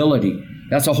reach their ability.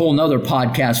 That's a whole nother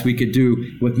podcast we could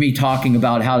do with me talking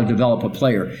about how to develop a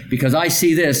player, because I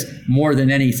see this more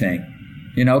than anything.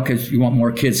 Because you want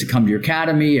more kids to come to your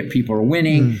academy if people are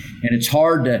winning, and it's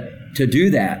hard to do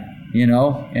that,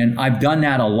 and I've done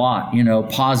that a lot,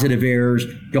 positive errors,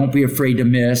 don't be afraid to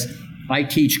miss. I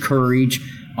teach courage.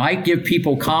 I give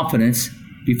people confidence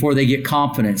before they get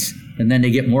confidence, and then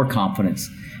they get more confidence.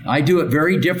 I do it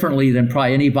very differently than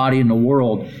probably anybody in the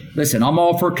world. Listen, I'm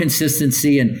all for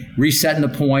consistency and resetting the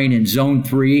point in zone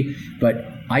 3, but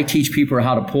I teach people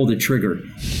how to pull the trigger.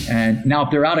 And now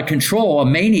if they're out of control, a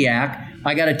maniac,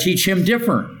 I got to teach him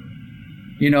different.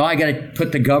 I got to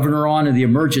put the governor on and the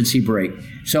emergency brake.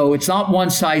 So it's not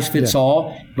one size fits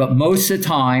all, but most of the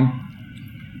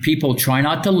time, people try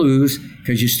not to lose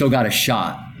because you still got a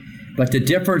shot. But the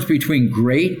difference between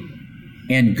great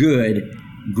and good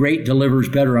great delivers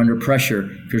better under pressure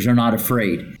because they're not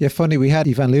afraid. Yeah, funny. We had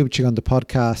Ivan Lubicic on the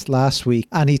podcast last week,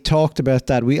 and he talked about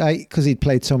that. Because he'd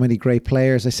played so many great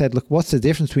players, I said, look, what's the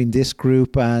difference between this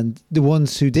group and the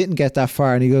ones who didn't get that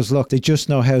far? And he goes, look, they just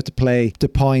know how to play the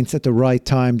points at the right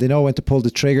time. They know when to pull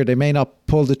the trigger. They may not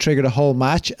pull the trigger the whole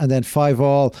match, and then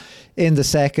 5-all in the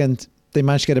second, they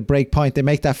manage to get a break point. They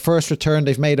make that first return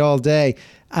they've made all day,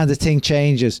 and the thing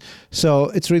changes. So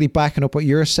it's really backing up what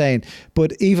you're saying.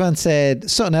 But Ivan said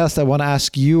something else that I want to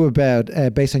ask you about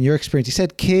based on your experience. He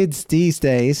said kids these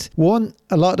days, one,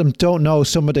 a lot of them don't know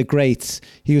some of the greats.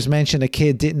 He was mentioning a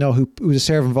kid didn't know who was a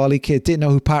serve and volley kid, didn't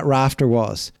know who Pat Rafter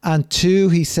was. And two,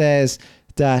 he says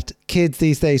that kids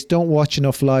these days don't watch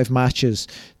enough live matches.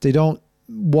 They don't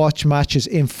watch matches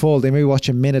in full. They may watch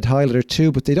a minute highlight or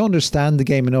two, but they don't understand the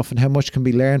game enough and how much can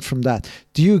be learned from that.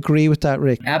 Do you agree with that,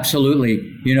 Rick?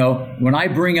 Absolutely. When I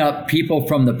bring up people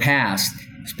from the past,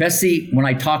 especially when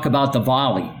I talk about the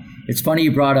volley, it's funny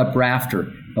you brought up Rafter,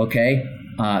 okay?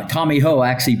 Tommy Ho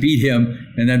actually beat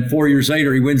him, and then 4 years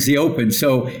later he wins the Open.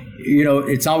 So,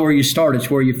 it's not where you start,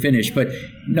 it's where you finish. But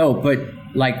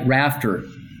like Rafter,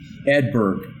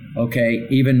 Edberg, okay,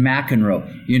 even McEnroe,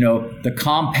 the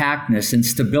compactness and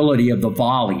stability of the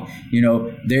volley,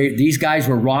 these guys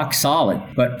were rock solid,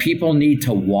 but people need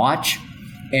to watch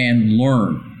and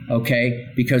learn, okay,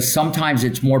 because sometimes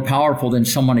it's more powerful than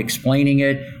someone explaining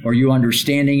it or you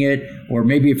understanding it, or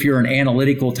maybe if you're an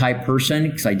analytical type person,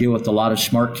 because I deal with a lot of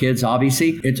smart kids,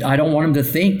 obviously, I don't want them to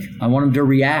think, I want them to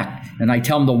react, and I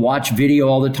tell them to watch video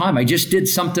all the time. I just did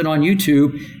something on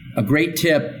YouTube. A great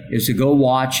tip is to go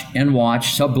watch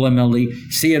subliminally,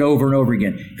 see it over and over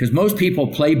again. Because most people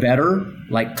play better,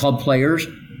 like club players,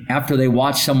 after they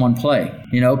watch someone play,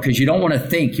 because you don't want to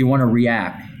think, you want to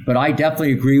react. But I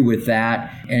definitely agree with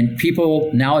that. And people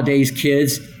nowadays,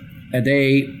 kids,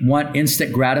 they want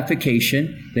instant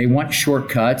gratification. They want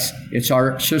shortcuts. It's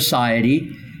our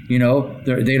society. They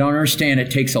don't understand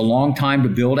it takes a long time to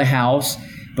build a house.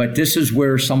 But this is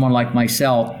where someone like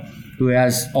myself, who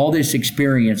has all this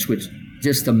experience with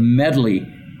just a medley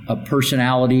of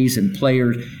personalities and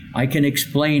players, I can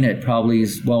explain it probably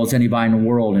as well as anybody in the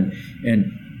world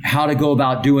and how to go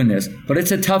about doing this. But it's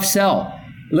a tough sell.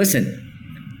 Listen,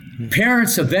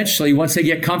 parents eventually, once they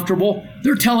get comfortable,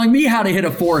 they're telling me how to hit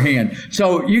a forehand.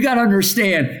 So you got to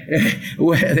understand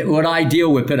what I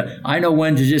deal with. But I know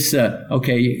when to just,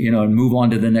 move on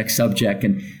to the next subject.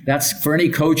 And that's for any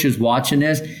coaches watching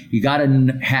this, you got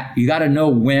to know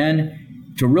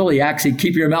when to really actually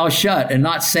keep your mouth shut and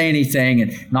not say anything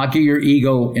and not get your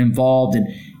ego involved. And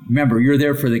remember, you're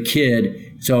there for the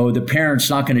kid. So the parent's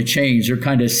not going to change. They're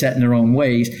kind of set in their own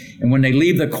ways. And when they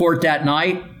leave the court that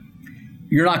night,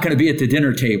 you're not going to be at the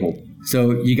dinner table.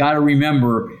 So you got to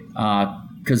remember,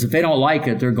 because if they don't like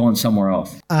it, they're going somewhere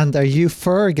else. And are you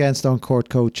for or against on-court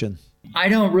coaching? I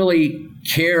don't really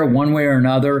care one way or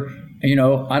another.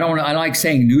 I like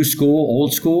saying new school,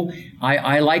 old school.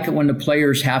 I like it when the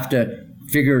players have to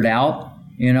figure it out,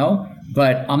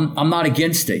 but I'm not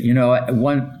against it,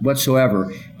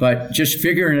 whatsoever. But just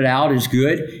figuring it out is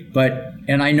good.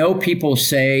 And I know people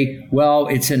say, well,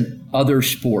 it's in other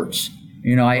sports.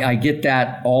 I get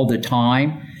that all the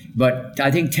time, but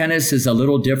I think tennis is a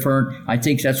little different. I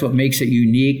think that's what makes it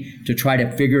unique to try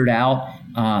to figure it out.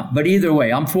 But either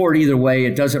way, I'm for it either way.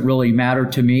 It doesn't really matter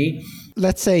to me.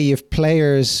 Let's say you have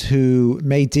players who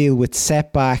may deal with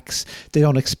setbacks. They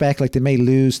don't expect, like they may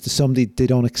lose to somebody they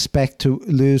don't expect to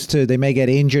lose to. They may get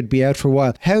injured, be out for a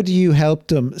while. How do you help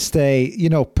them stay,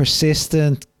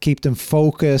 persistent, keep them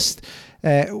focused?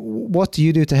 What do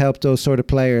you do to help those sort of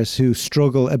players who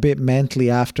struggle a bit mentally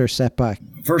after setback?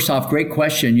 First off, great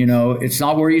question. It's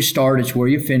not where you start, it's where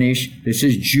you finish. This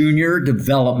is junior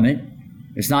development.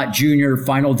 It's not junior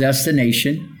final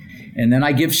destination. And then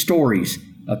I give stories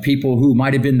of people who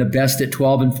might have been the best at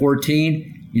 12 and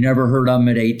 14. You never heard of them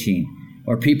at 18.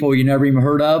 Or people you never even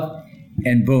heard of,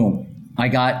 and boom, I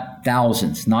got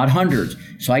thousands, not hundreds.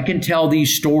 So I can tell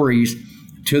these stories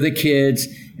to the kids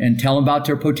and tell them about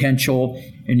their potential,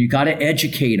 and you got to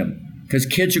educate them because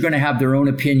kids are going to have their own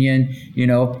opinion,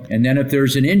 and then if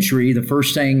there's an injury, the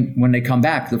first thing when they come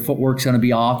back, the footwork's going to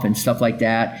be off and stuff like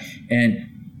that. And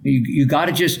you got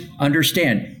to just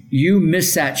understand, you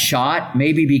miss that shot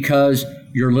maybe because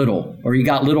you're little or you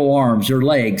got little arms or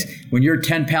legs. When you're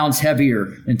 10 pounds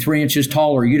heavier and 3 inches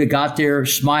taller, you'd have got there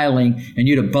smiling and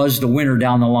you'd have buzzed the winner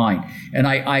down the line. And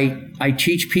I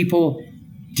teach people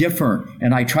different,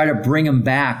 and I try to bring them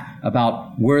back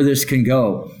about where this can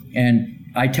go.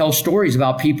 And I tell stories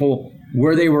about people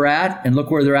where they were at and look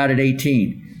where they're at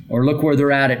 18 or look where they're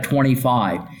at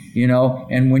 25,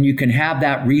 and when you can have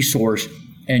that resource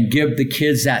and give the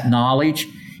kids that knowledge,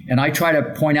 And I try to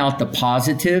point out the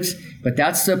positives, but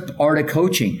that's the art of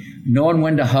coaching. Knowing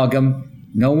when to hug them,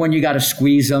 know when you got to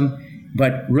squeeze them,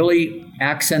 but really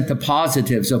accent the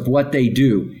positives of what they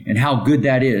do and how good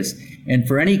that is. And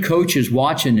for any coaches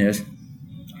watching this,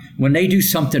 when they do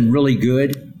something really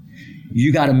good,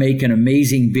 you got to make an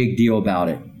amazing big deal about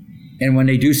it. And when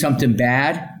they do something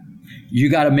bad, you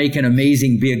got to make an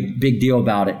amazing big deal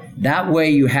about it. That way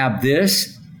you have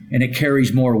this and it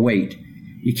carries more weight.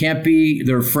 You can't be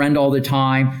their friend all the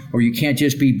time, or you can't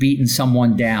just be beating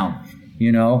someone down,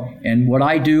 you know? And what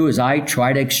I do is I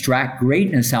try to extract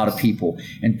greatness out of people,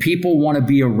 and people want to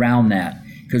be around that,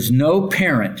 because no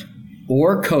parent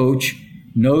or coach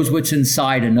knows what's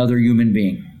inside another human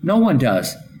being. No one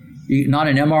does. Not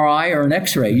an MRI or an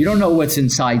X-ray. You don't know what's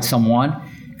inside someone,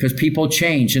 because people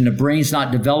change and the brain's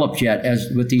not developed yet,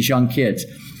 as with these young kids.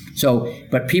 So,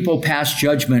 but people pass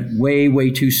judgment way,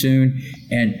 way too soon.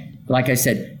 And like I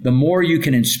said, the more you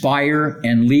can inspire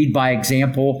and lead by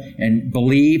example and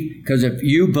believe, because if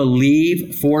you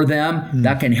believe for them,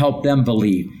 that can help them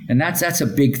believe. And that's a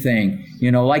big thing,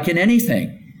 you know, like in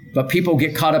anything. But people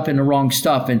get caught up in the wrong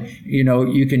stuff, and, you know,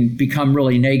 you can become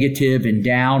really negative and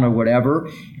down or whatever.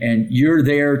 And you're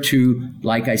there to,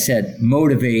 like I said,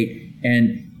 motivate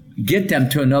and get them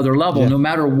to another level, no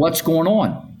matter what's going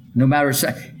on. No matter,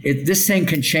 this thing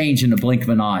can change in the blink of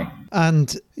an eye.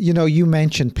 And, you know, you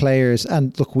mentioned players,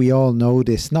 and look, we all know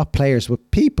this, not players,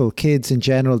 but people, kids in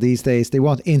general these days, they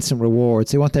want instant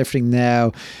rewards. They want everything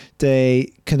now.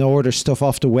 They can order stuff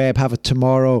off the web, have it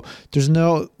tomorrow. There's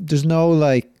no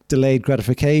like delayed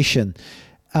gratification.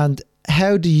 And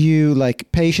how do you, like,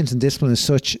 patience and discipline is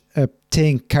such a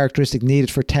characteristic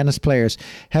needed for tennis players.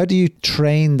 How do you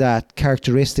train that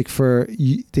characteristic for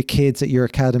the kids at your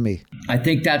academy? I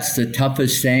think that's the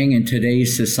toughest thing in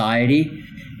today's society,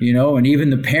 you know, and even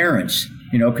the parents,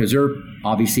 you know, because they're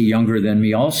obviously younger than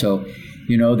me also.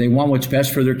 You know, they want what's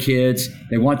best for their kids.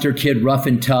 They want their kid rough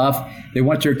and tough. They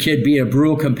want their kid be a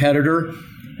brutal competitor.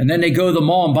 And then they go to the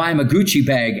mall and buy him a Gucci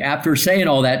bag after saying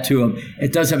all that to him.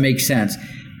 It doesn't make sense.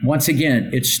 Once again,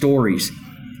 it's stories.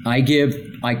 I give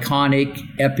iconic,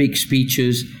 epic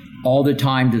speeches all the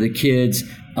time to the kids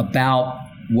about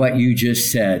what you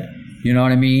just said. You know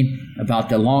what I mean? About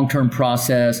the long-term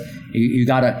process. You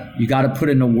gotta put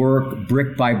in the work,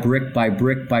 brick by brick by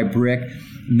brick by brick.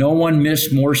 No one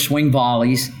missed more swing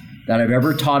volleys that I've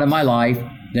ever taught in my life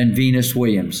than Venus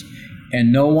Williams.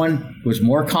 And no one was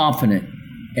more confident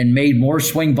and made more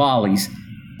swing volleys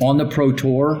on the Pro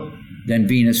Tour than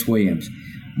Venus Williams.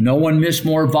 No one missed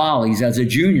more volleys as a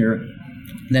junior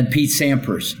than Pete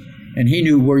Sampras. And he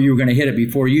knew where you were going to hit it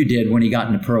before you did when he got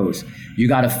in the pros. You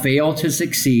got to fail to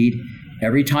succeed.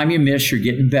 Every time you miss, you're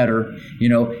getting better. You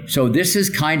know, so this is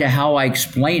kind of how I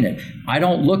explain it. I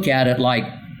don't look at it like,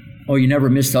 oh, you never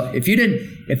missed up. If you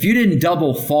didn't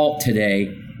double fault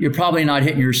today, you're probably not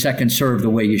hitting your second serve the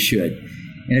way you should.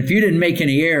 And if you didn't make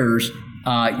any errors,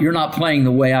 you're not playing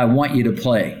the way I want you to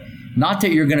play. Not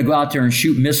that you're going to go out there and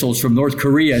shoot missiles from North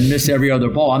Korea and miss every other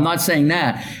ball. I'm not saying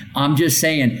that. I'm just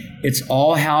saying it's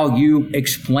all how you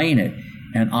explain it.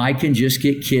 And I can just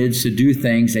get kids to do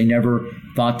things they never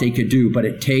thought they could do, but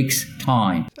it takes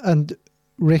time. And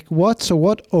Rick, what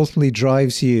ultimately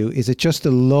drives you? Is it just the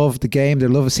love of the game, the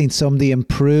love of seeing somebody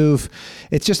improve?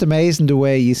 It's just amazing the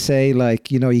way you say,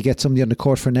 like, you know, you get somebody on the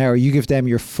court for an hour, you give them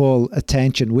your full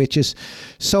attention, which is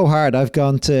so hard. I've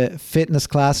gone to fitness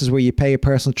classes where you pay a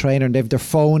personal trainer and they have their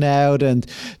phone out and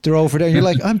they're over there. And you're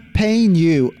like, I'm paying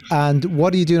you, and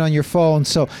what are you doing on your phone?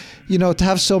 So, you know, to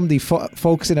have somebody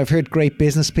focusing, I've heard great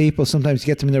business people, sometimes you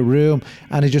get them in a room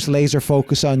and they just laser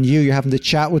focus on you. You're having to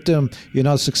chat with them. You're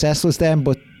not as successful as them,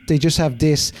 but they just have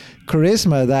this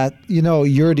charisma that, you know,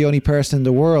 you're the only person in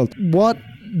the world. What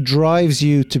drives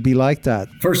you to be like that?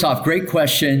 First off, great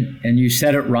question, and you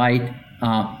said it right.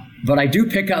 But I do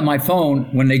pick up my phone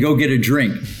when they go get a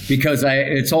drink, because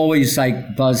it's always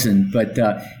like buzzing. But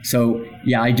so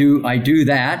yeah, I do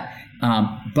that.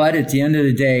 But at the end of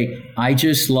the day, I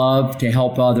just love to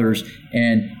help others,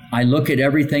 and I look at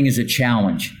everything as a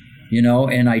challenge, you know,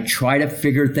 and I try to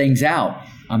figure things out.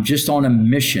 I'm just on a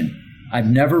mission. I've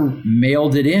never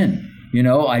mailed it in, you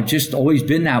know, I've just always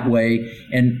been that way.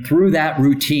 And through that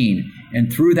routine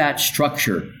and through that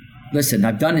structure, listen,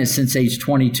 I've done this since age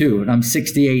 22 and I'm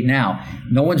 68 now.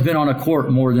 No one's been on a court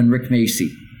more than Rick Macci.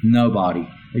 Nobody,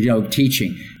 you know,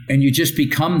 teaching. And you just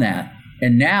become that.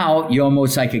 And now you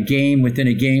almost like a game within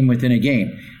a game within a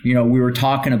game. You know, we were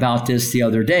talking about this the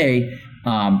other day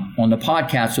on the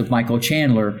podcast with Michael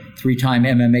Chandler, 3-time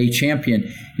MMA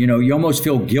champion. You know, you almost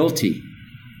feel guilty.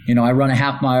 You know, I run a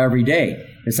half mile every day.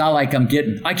 It's not like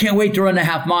I can't wait to run a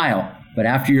half mile. But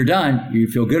after you're done, you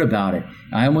feel good about it.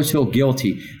 I almost feel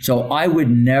guilty. So I would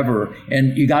never,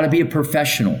 and you got to be a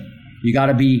professional. You got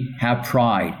to have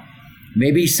pride.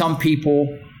 Maybe some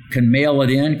people can mail it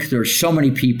in because there's so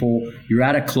many people. You're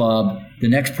at a club, the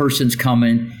next person's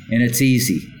coming, and it's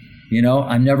easy.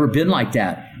 I've never been like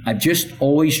that. I've just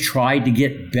always tried to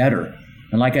get better.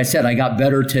 And like I said, I got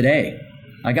better today.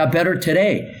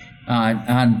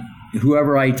 On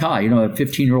whoever I taught. A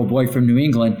 15-year-old boy from New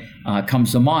England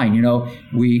comes to mind.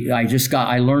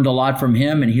 I learned a lot from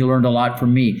him, and he learned a lot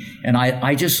from me. And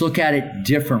I just look at it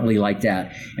differently like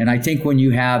that. And I think when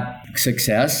you have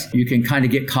success, you can kind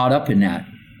of get caught up in that.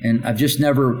 And I've just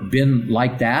never been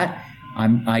like that.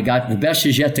 I got the best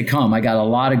is yet to come. I got a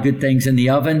lot of good things in the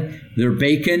oven. They're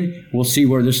baking. We'll see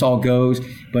where this all goes.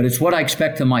 But it's what I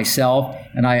expect of myself.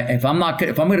 And if I'm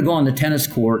going to go on the tennis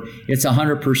court, it's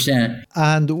 100%.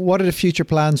 And what are the future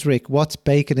plans, Rick? What's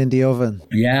baking in the oven?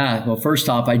 Yeah. Well, first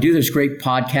off, I do this great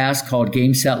podcast called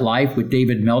Game Set Life with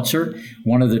David Meltzer,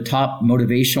 one of the top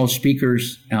motivational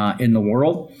speakers in the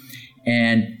world.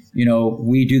 And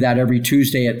we do that every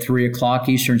Tuesday at 3 o'clock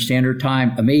Eastern Standard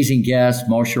Time. Amazing guests,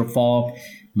 Marshall Falk,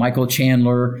 Michael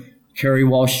Chandler, Kerry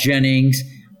Walsh Jennings,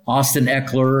 Austin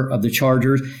Eckler of the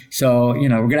Chargers. So, we're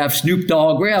going to have Snoop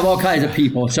Dogg. We're going to have all kinds of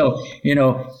people. So,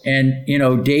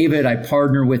 David, I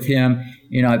partner with him.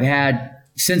 I've had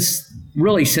since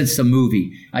the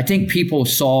movie. I think people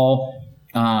saw,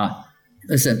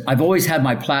 listen, I've always had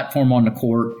my platform on the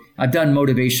court. I've done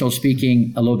motivational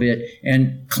speaking a little bit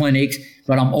and clinics,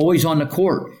 but I'm always on the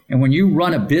court. And when you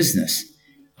run a business,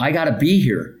 I got to be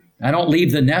here. I don't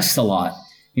leave the nest a lot.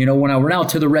 When I went out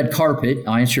to the red carpet,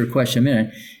 I'll answer your question in a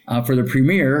minute, for the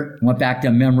premiere, went back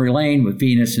down memory lane with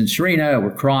Venus and Serena.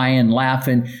 We're crying,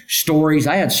 laughing, stories.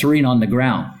 I had Serena on the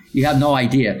ground. You have no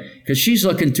idea, because she's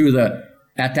looking through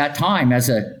at that time as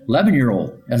a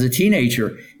 11-year-old, as a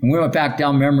teenager. And we went back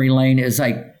down memory lane. It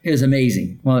was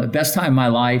amazing. Well, the best time of my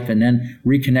life. And then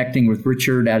reconnecting with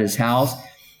Richard at his house.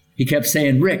 He kept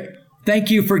saying, Rick,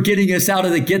 thank you for getting us out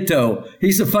of the ghetto.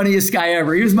 He's the funniest guy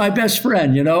ever. He was my best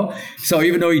friend, So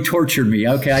even though he tortured me,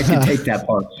 okay, I can take that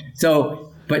part.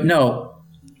 So, but no,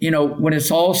 when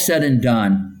it's all said and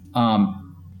done,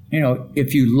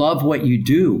 if you love what you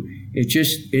do,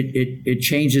 it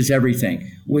changes everything.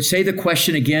 Would say the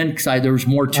question again, because there was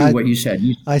more to what you said.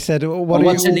 I said,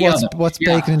 what's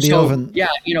baking in the oven? Yeah,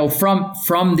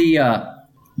 from the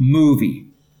movie,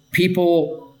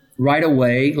 people right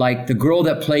away, like the girl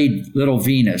that played Little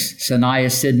Venus,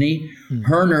 Sanaya Sidney,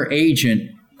 her and her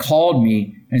agent called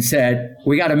me and said,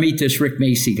 we got to meet this Rick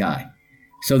Macci guy.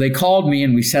 So they called me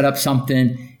and we set up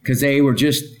something because they were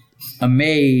just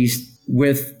amazed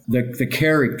with the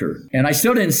character. And I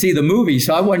still didn't see the movie,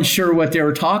 so I wasn't sure what they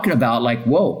were talking about. Like,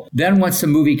 whoa. Then once the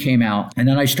movie came out, and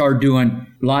then I started doing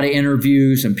a lot of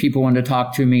interviews and people wanted to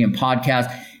talk to me and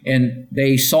podcasts, and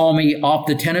they saw me off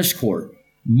the tennis court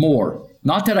more.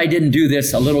 Not that I didn't do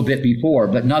this a little bit before,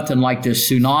 but nothing like this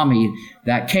tsunami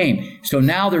that came. So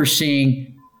now they're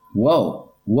seeing,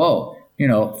 whoa,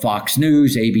 Fox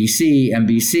News, ABC,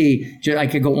 NBC, I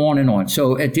could go on and on.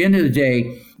 So at the end of the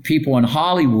day, people in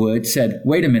Hollywood said,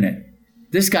 wait a minute,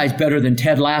 this guy's better than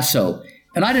Ted Lasso.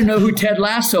 And I didn't know who Ted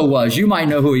Lasso was. You might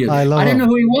know who he is. I didn't know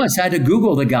who he was. I had to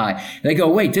Google the guy. They go,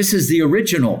 wait, this is the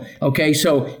original. Okay,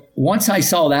 so once I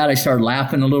saw that, I started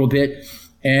laughing a little bit.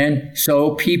 And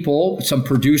so some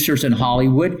producers in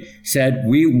Hollywood said,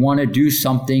 we want to do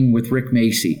something with Rick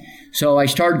Macci. So I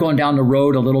started going down the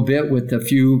road a little bit with a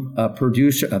few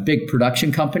big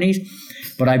production companies.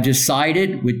 But I've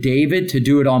decided with David to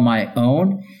do it on my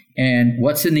own. And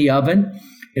what's in the oven?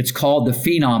 It's called the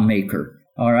Phenom Maker.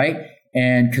 All right.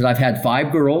 And because I've had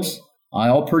 5 girls, I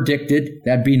all predicted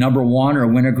that'd be number 1 or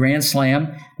win a Grand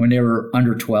Slam when they were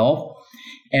under 12.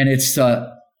 And it's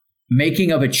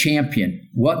making of a champion.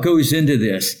 What goes into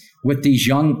this with these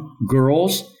young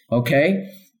girls? Okay.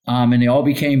 And they all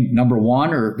became number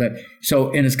 1 and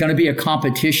it's going to be a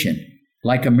competition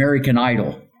like American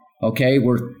Idol. Okay,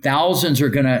 where thousands are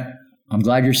going to, I'm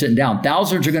glad you're sitting down,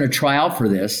 thousands are going to try out for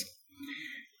this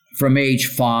from age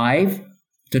 5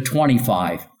 to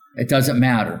 25. It doesn't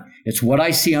matter. It's what I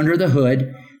see under the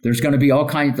hood. There's going to be all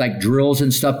kinds of like drills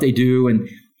and stuff they do and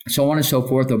so on and so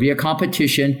forth. There'll be a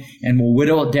competition and we'll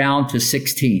whittle it down to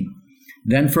 16.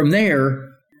 Then from there,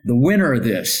 the winner of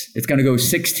this, it's going to go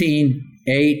 16,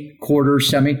 8, quarter,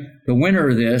 semi. The winner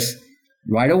of this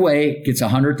right away gets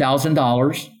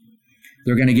 $100,000.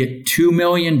 They're going to get $2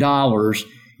 million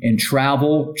in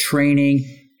travel, training,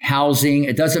 housing.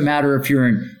 It doesn't matter if you're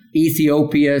in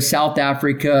Ethiopia, South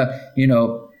Africa,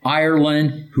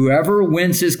 Ireland, whoever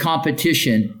wins this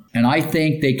competition, and I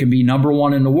think they can be number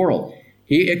 1 in the world.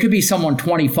 It could be someone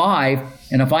 25,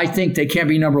 and if I think they can't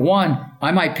be number one,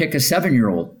 I might pick a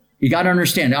 7-year-old. You got to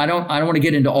understand, I don't want to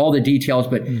get into all the details,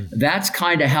 but that's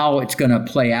kind of how it's going to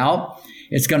play out.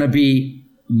 It's going to be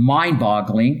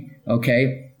mind-boggling,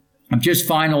 okay? I'm just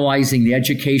finalizing the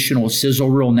educational sizzle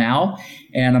reel now,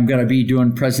 and I'm going to be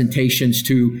doing presentations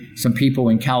to some people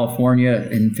in California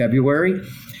in February.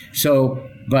 So,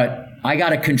 but I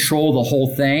got to control the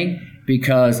whole thing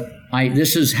because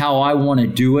this is how I want to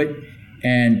do it.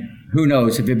 And who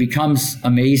knows, if it becomes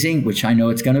amazing, which I know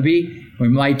it's going to be, we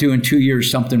might do in 2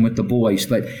 years something with the boys,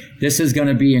 but this is going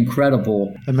to be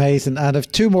incredible. Amazing. And I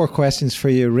have 2 more questions for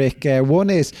you, Rick.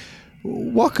 One is,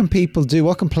 what can people do,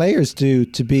 what can players do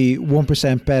to be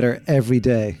 1% better every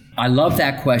day? I love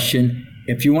that question.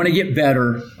 If you want to get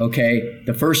better, okay,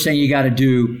 the first thing you got to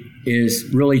do is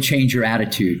really change your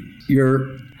attitude.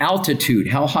 Your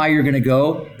altitude, how high you're going to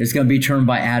go, is going to be determined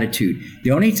by attitude. The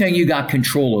only thing you got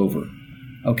control over,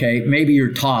 okay, maybe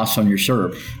your toss on your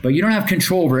serve, but you don't have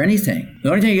control over anything. The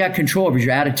only thing you got control over is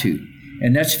your attitude.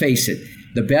 And let's face it,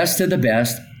 the best of the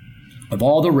best of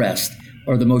all the rest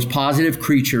are the most positive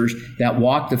creatures that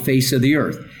walk the face of the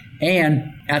earth.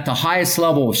 And at the highest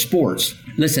level of sports,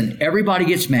 listen, everybody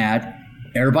gets mad,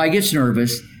 everybody gets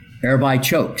nervous, everybody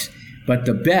chokes, but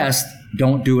the best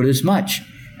don't do it as much.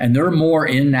 And they're more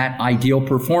in that ideal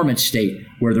performance state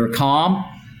where they're calm,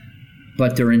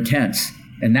 but they're intense.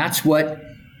 And that's what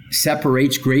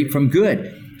separates great from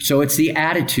good. So it's the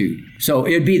attitude. So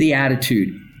it'd be the attitude.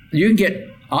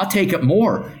 I'll take it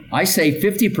more. I say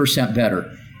 50%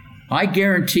 better. I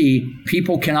guarantee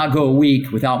people cannot go a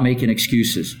week without making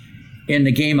excuses in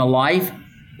the game of life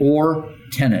or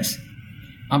tennis.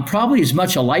 I'm probably as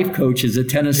much a life coach as a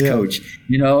tennis coach.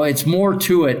 You know, it's more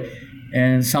to it.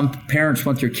 And some parents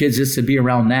want their kids just to be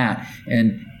around that.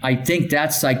 And I think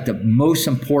that's like the most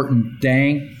important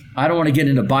thing. I don't want to get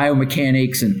into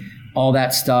biomechanics and all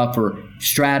that stuff or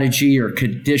strategy or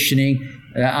conditioning.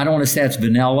 I don't want to say it's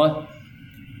vanilla,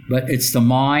 but it's the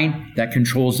mind that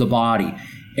controls the body.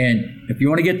 And if you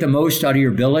want to get the most out of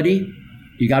your ability,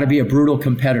 you got to be a brutal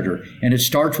competitor. And it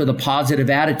starts with a positive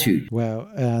attitude. Wow.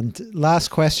 And last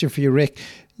question for you, Rick.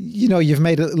 You know, you've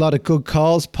made a lot of good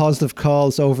calls, positive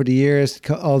calls over the years.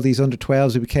 All these under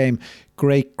 12s who became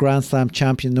great Grand Slam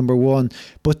champion number 1.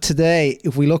 But today,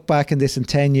 if we look back in this in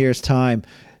 10 years' time,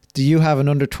 do you have an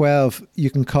under 12 you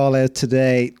can call out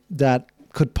today that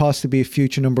could possibly be a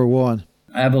future number 1?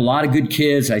 I have a lot of good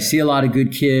kids. I see a lot of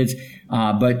good kids,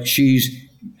 but she's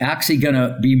actually going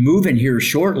to be moving here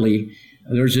shortly.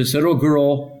 There's this little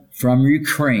girl from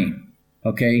Ukraine.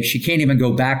 Okay, she can't even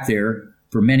go back there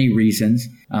for many reasons.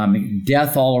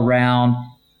 Death all around,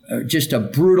 just a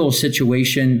brutal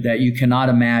situation that you cannot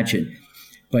imagine.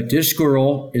 But this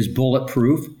girl is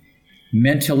bulletproof.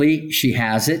 Mentally, she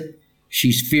has it.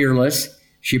 She's fearless.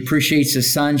 She appreciates the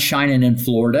sun shining in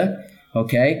Florida,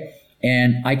 okay?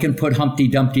 And I can put Humpty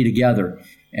Dumpty together.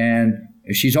 And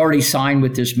she's already signed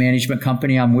with this management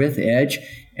company I'm with, Edge.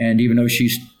 And even though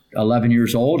she's 11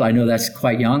 years old, I know that's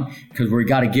quite young because we've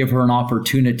got to give her an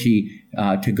opportunity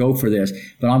to go for this.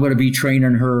 But I'm going to be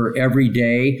training her every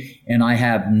day, and I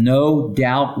have no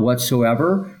doubt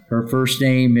whatsoever. Her first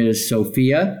name is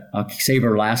Sophia. I'll save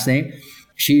her last name.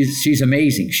 She's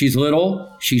amazing. She's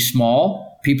little. She's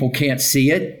small. People can't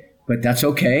see it, but that's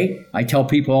okay. I tell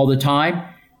people all the time,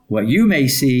 what you may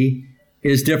see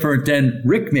is different than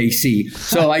Rick may see.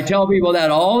 So I tell people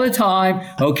that all the time,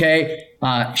 okay?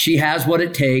 She has what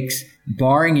it takes,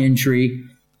 barring injury.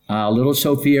 Little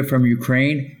Sophia from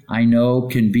Ukraine, I know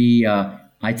can be,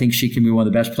 I think she can be one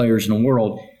of the best players in the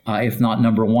world, if not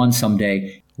number 1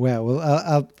 someday. Well,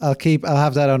 I'll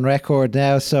have that on record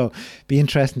now. So be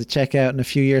interesting to check out in a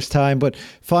few years' time. But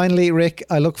finally, Rick,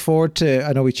 I look forward to,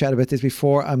 I know we chatted about this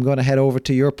before, I'm going to head over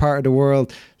to your part of the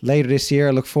world later this year.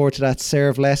 I look forward to that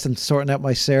serve lesson, sorting out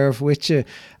my serve with you.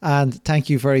 And thank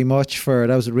you very much that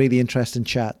was a really interesting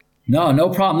chat. No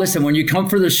problem. Listen, when you come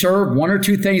for the serve, 1 or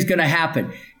 2 things going to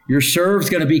happen. Your serve's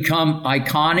going to become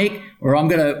iconic, or I'm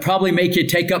going to probably make you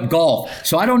take up golf.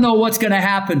 So I don't know what's going to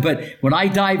happen, but when I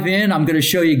dive in, I'm going to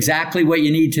show you exactly what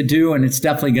you need to do, and it's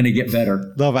definitely going to get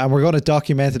better. Love it. And we're going to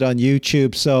document it on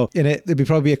YouTube. So it'll be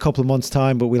probably a couple of months'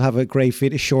 time, but we'll have a great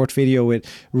short video with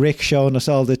Rick showing us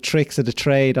all the tricks of the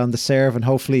trade on the serve and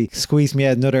hopefully squeeze me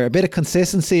out a bit of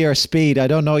consistency or speed. I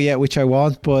don't know yet which I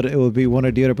want, but it will be one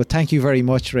or the other. But thank you very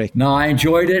much, Rick. No, I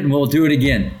enjoyed it, and we'll do it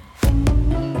again.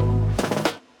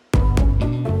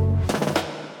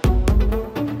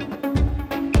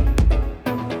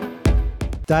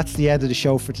 that's the end of the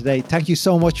show for today. Thank you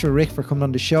so much for Rick for coming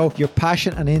on the show. Your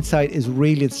passion and insight is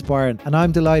really inspiring, and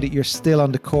I'm delighted you're still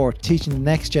on the court teaching the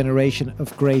next generation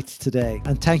of greats today.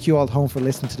 And thank you all at home for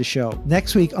listening to the show.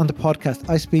 Next week on the podcast,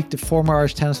 I speak to former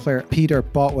Irish tennis player Peter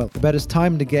Bothwell about his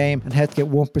time in the game and how to get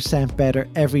 1% better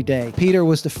every day. Peter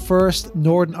was the first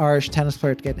Northern Irish tennis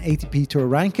player to get an ATP Tour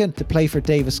ranking, to play for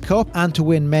Davis Cup and to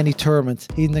win many tournaments.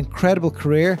 He had an incredible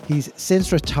career. He's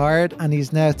since retired and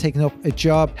he's now taken up a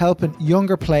job helping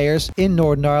younger players in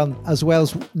Northern Ireland, as well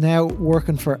as now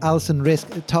working for Alison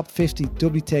Risk, a top 50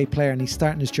 WTA player, and he's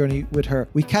starting his journey with her.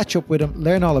 We catch up with him,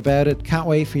 learn all about it. Can't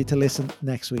wait for you to listen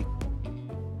next week.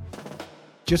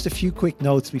 Just a few quick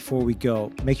notes before we go.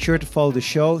 Make sure to follow the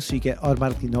show so you get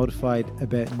automatically notified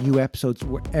about new episodes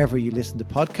wherever you listen to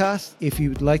podcasts. If you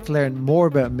would like to learn more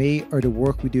about me or the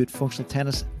work we do at Functional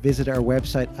Tennis, visit our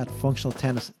website at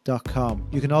functionaltennis.com.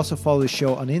 You can also follow the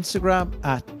show on Instagram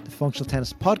at the Functional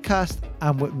Tennis Podcast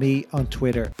and with me on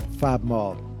Twitter,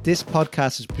 FabMall. This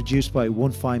podcast is produced by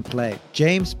One Fine Play.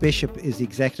 James Bishop is the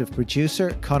executive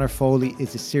producer. Connor Foley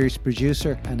is the series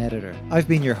producer and editor. I've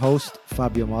been your host,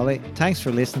 Fabio Molle. Thanks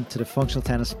for listening to the Functional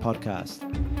Tennis Podcast.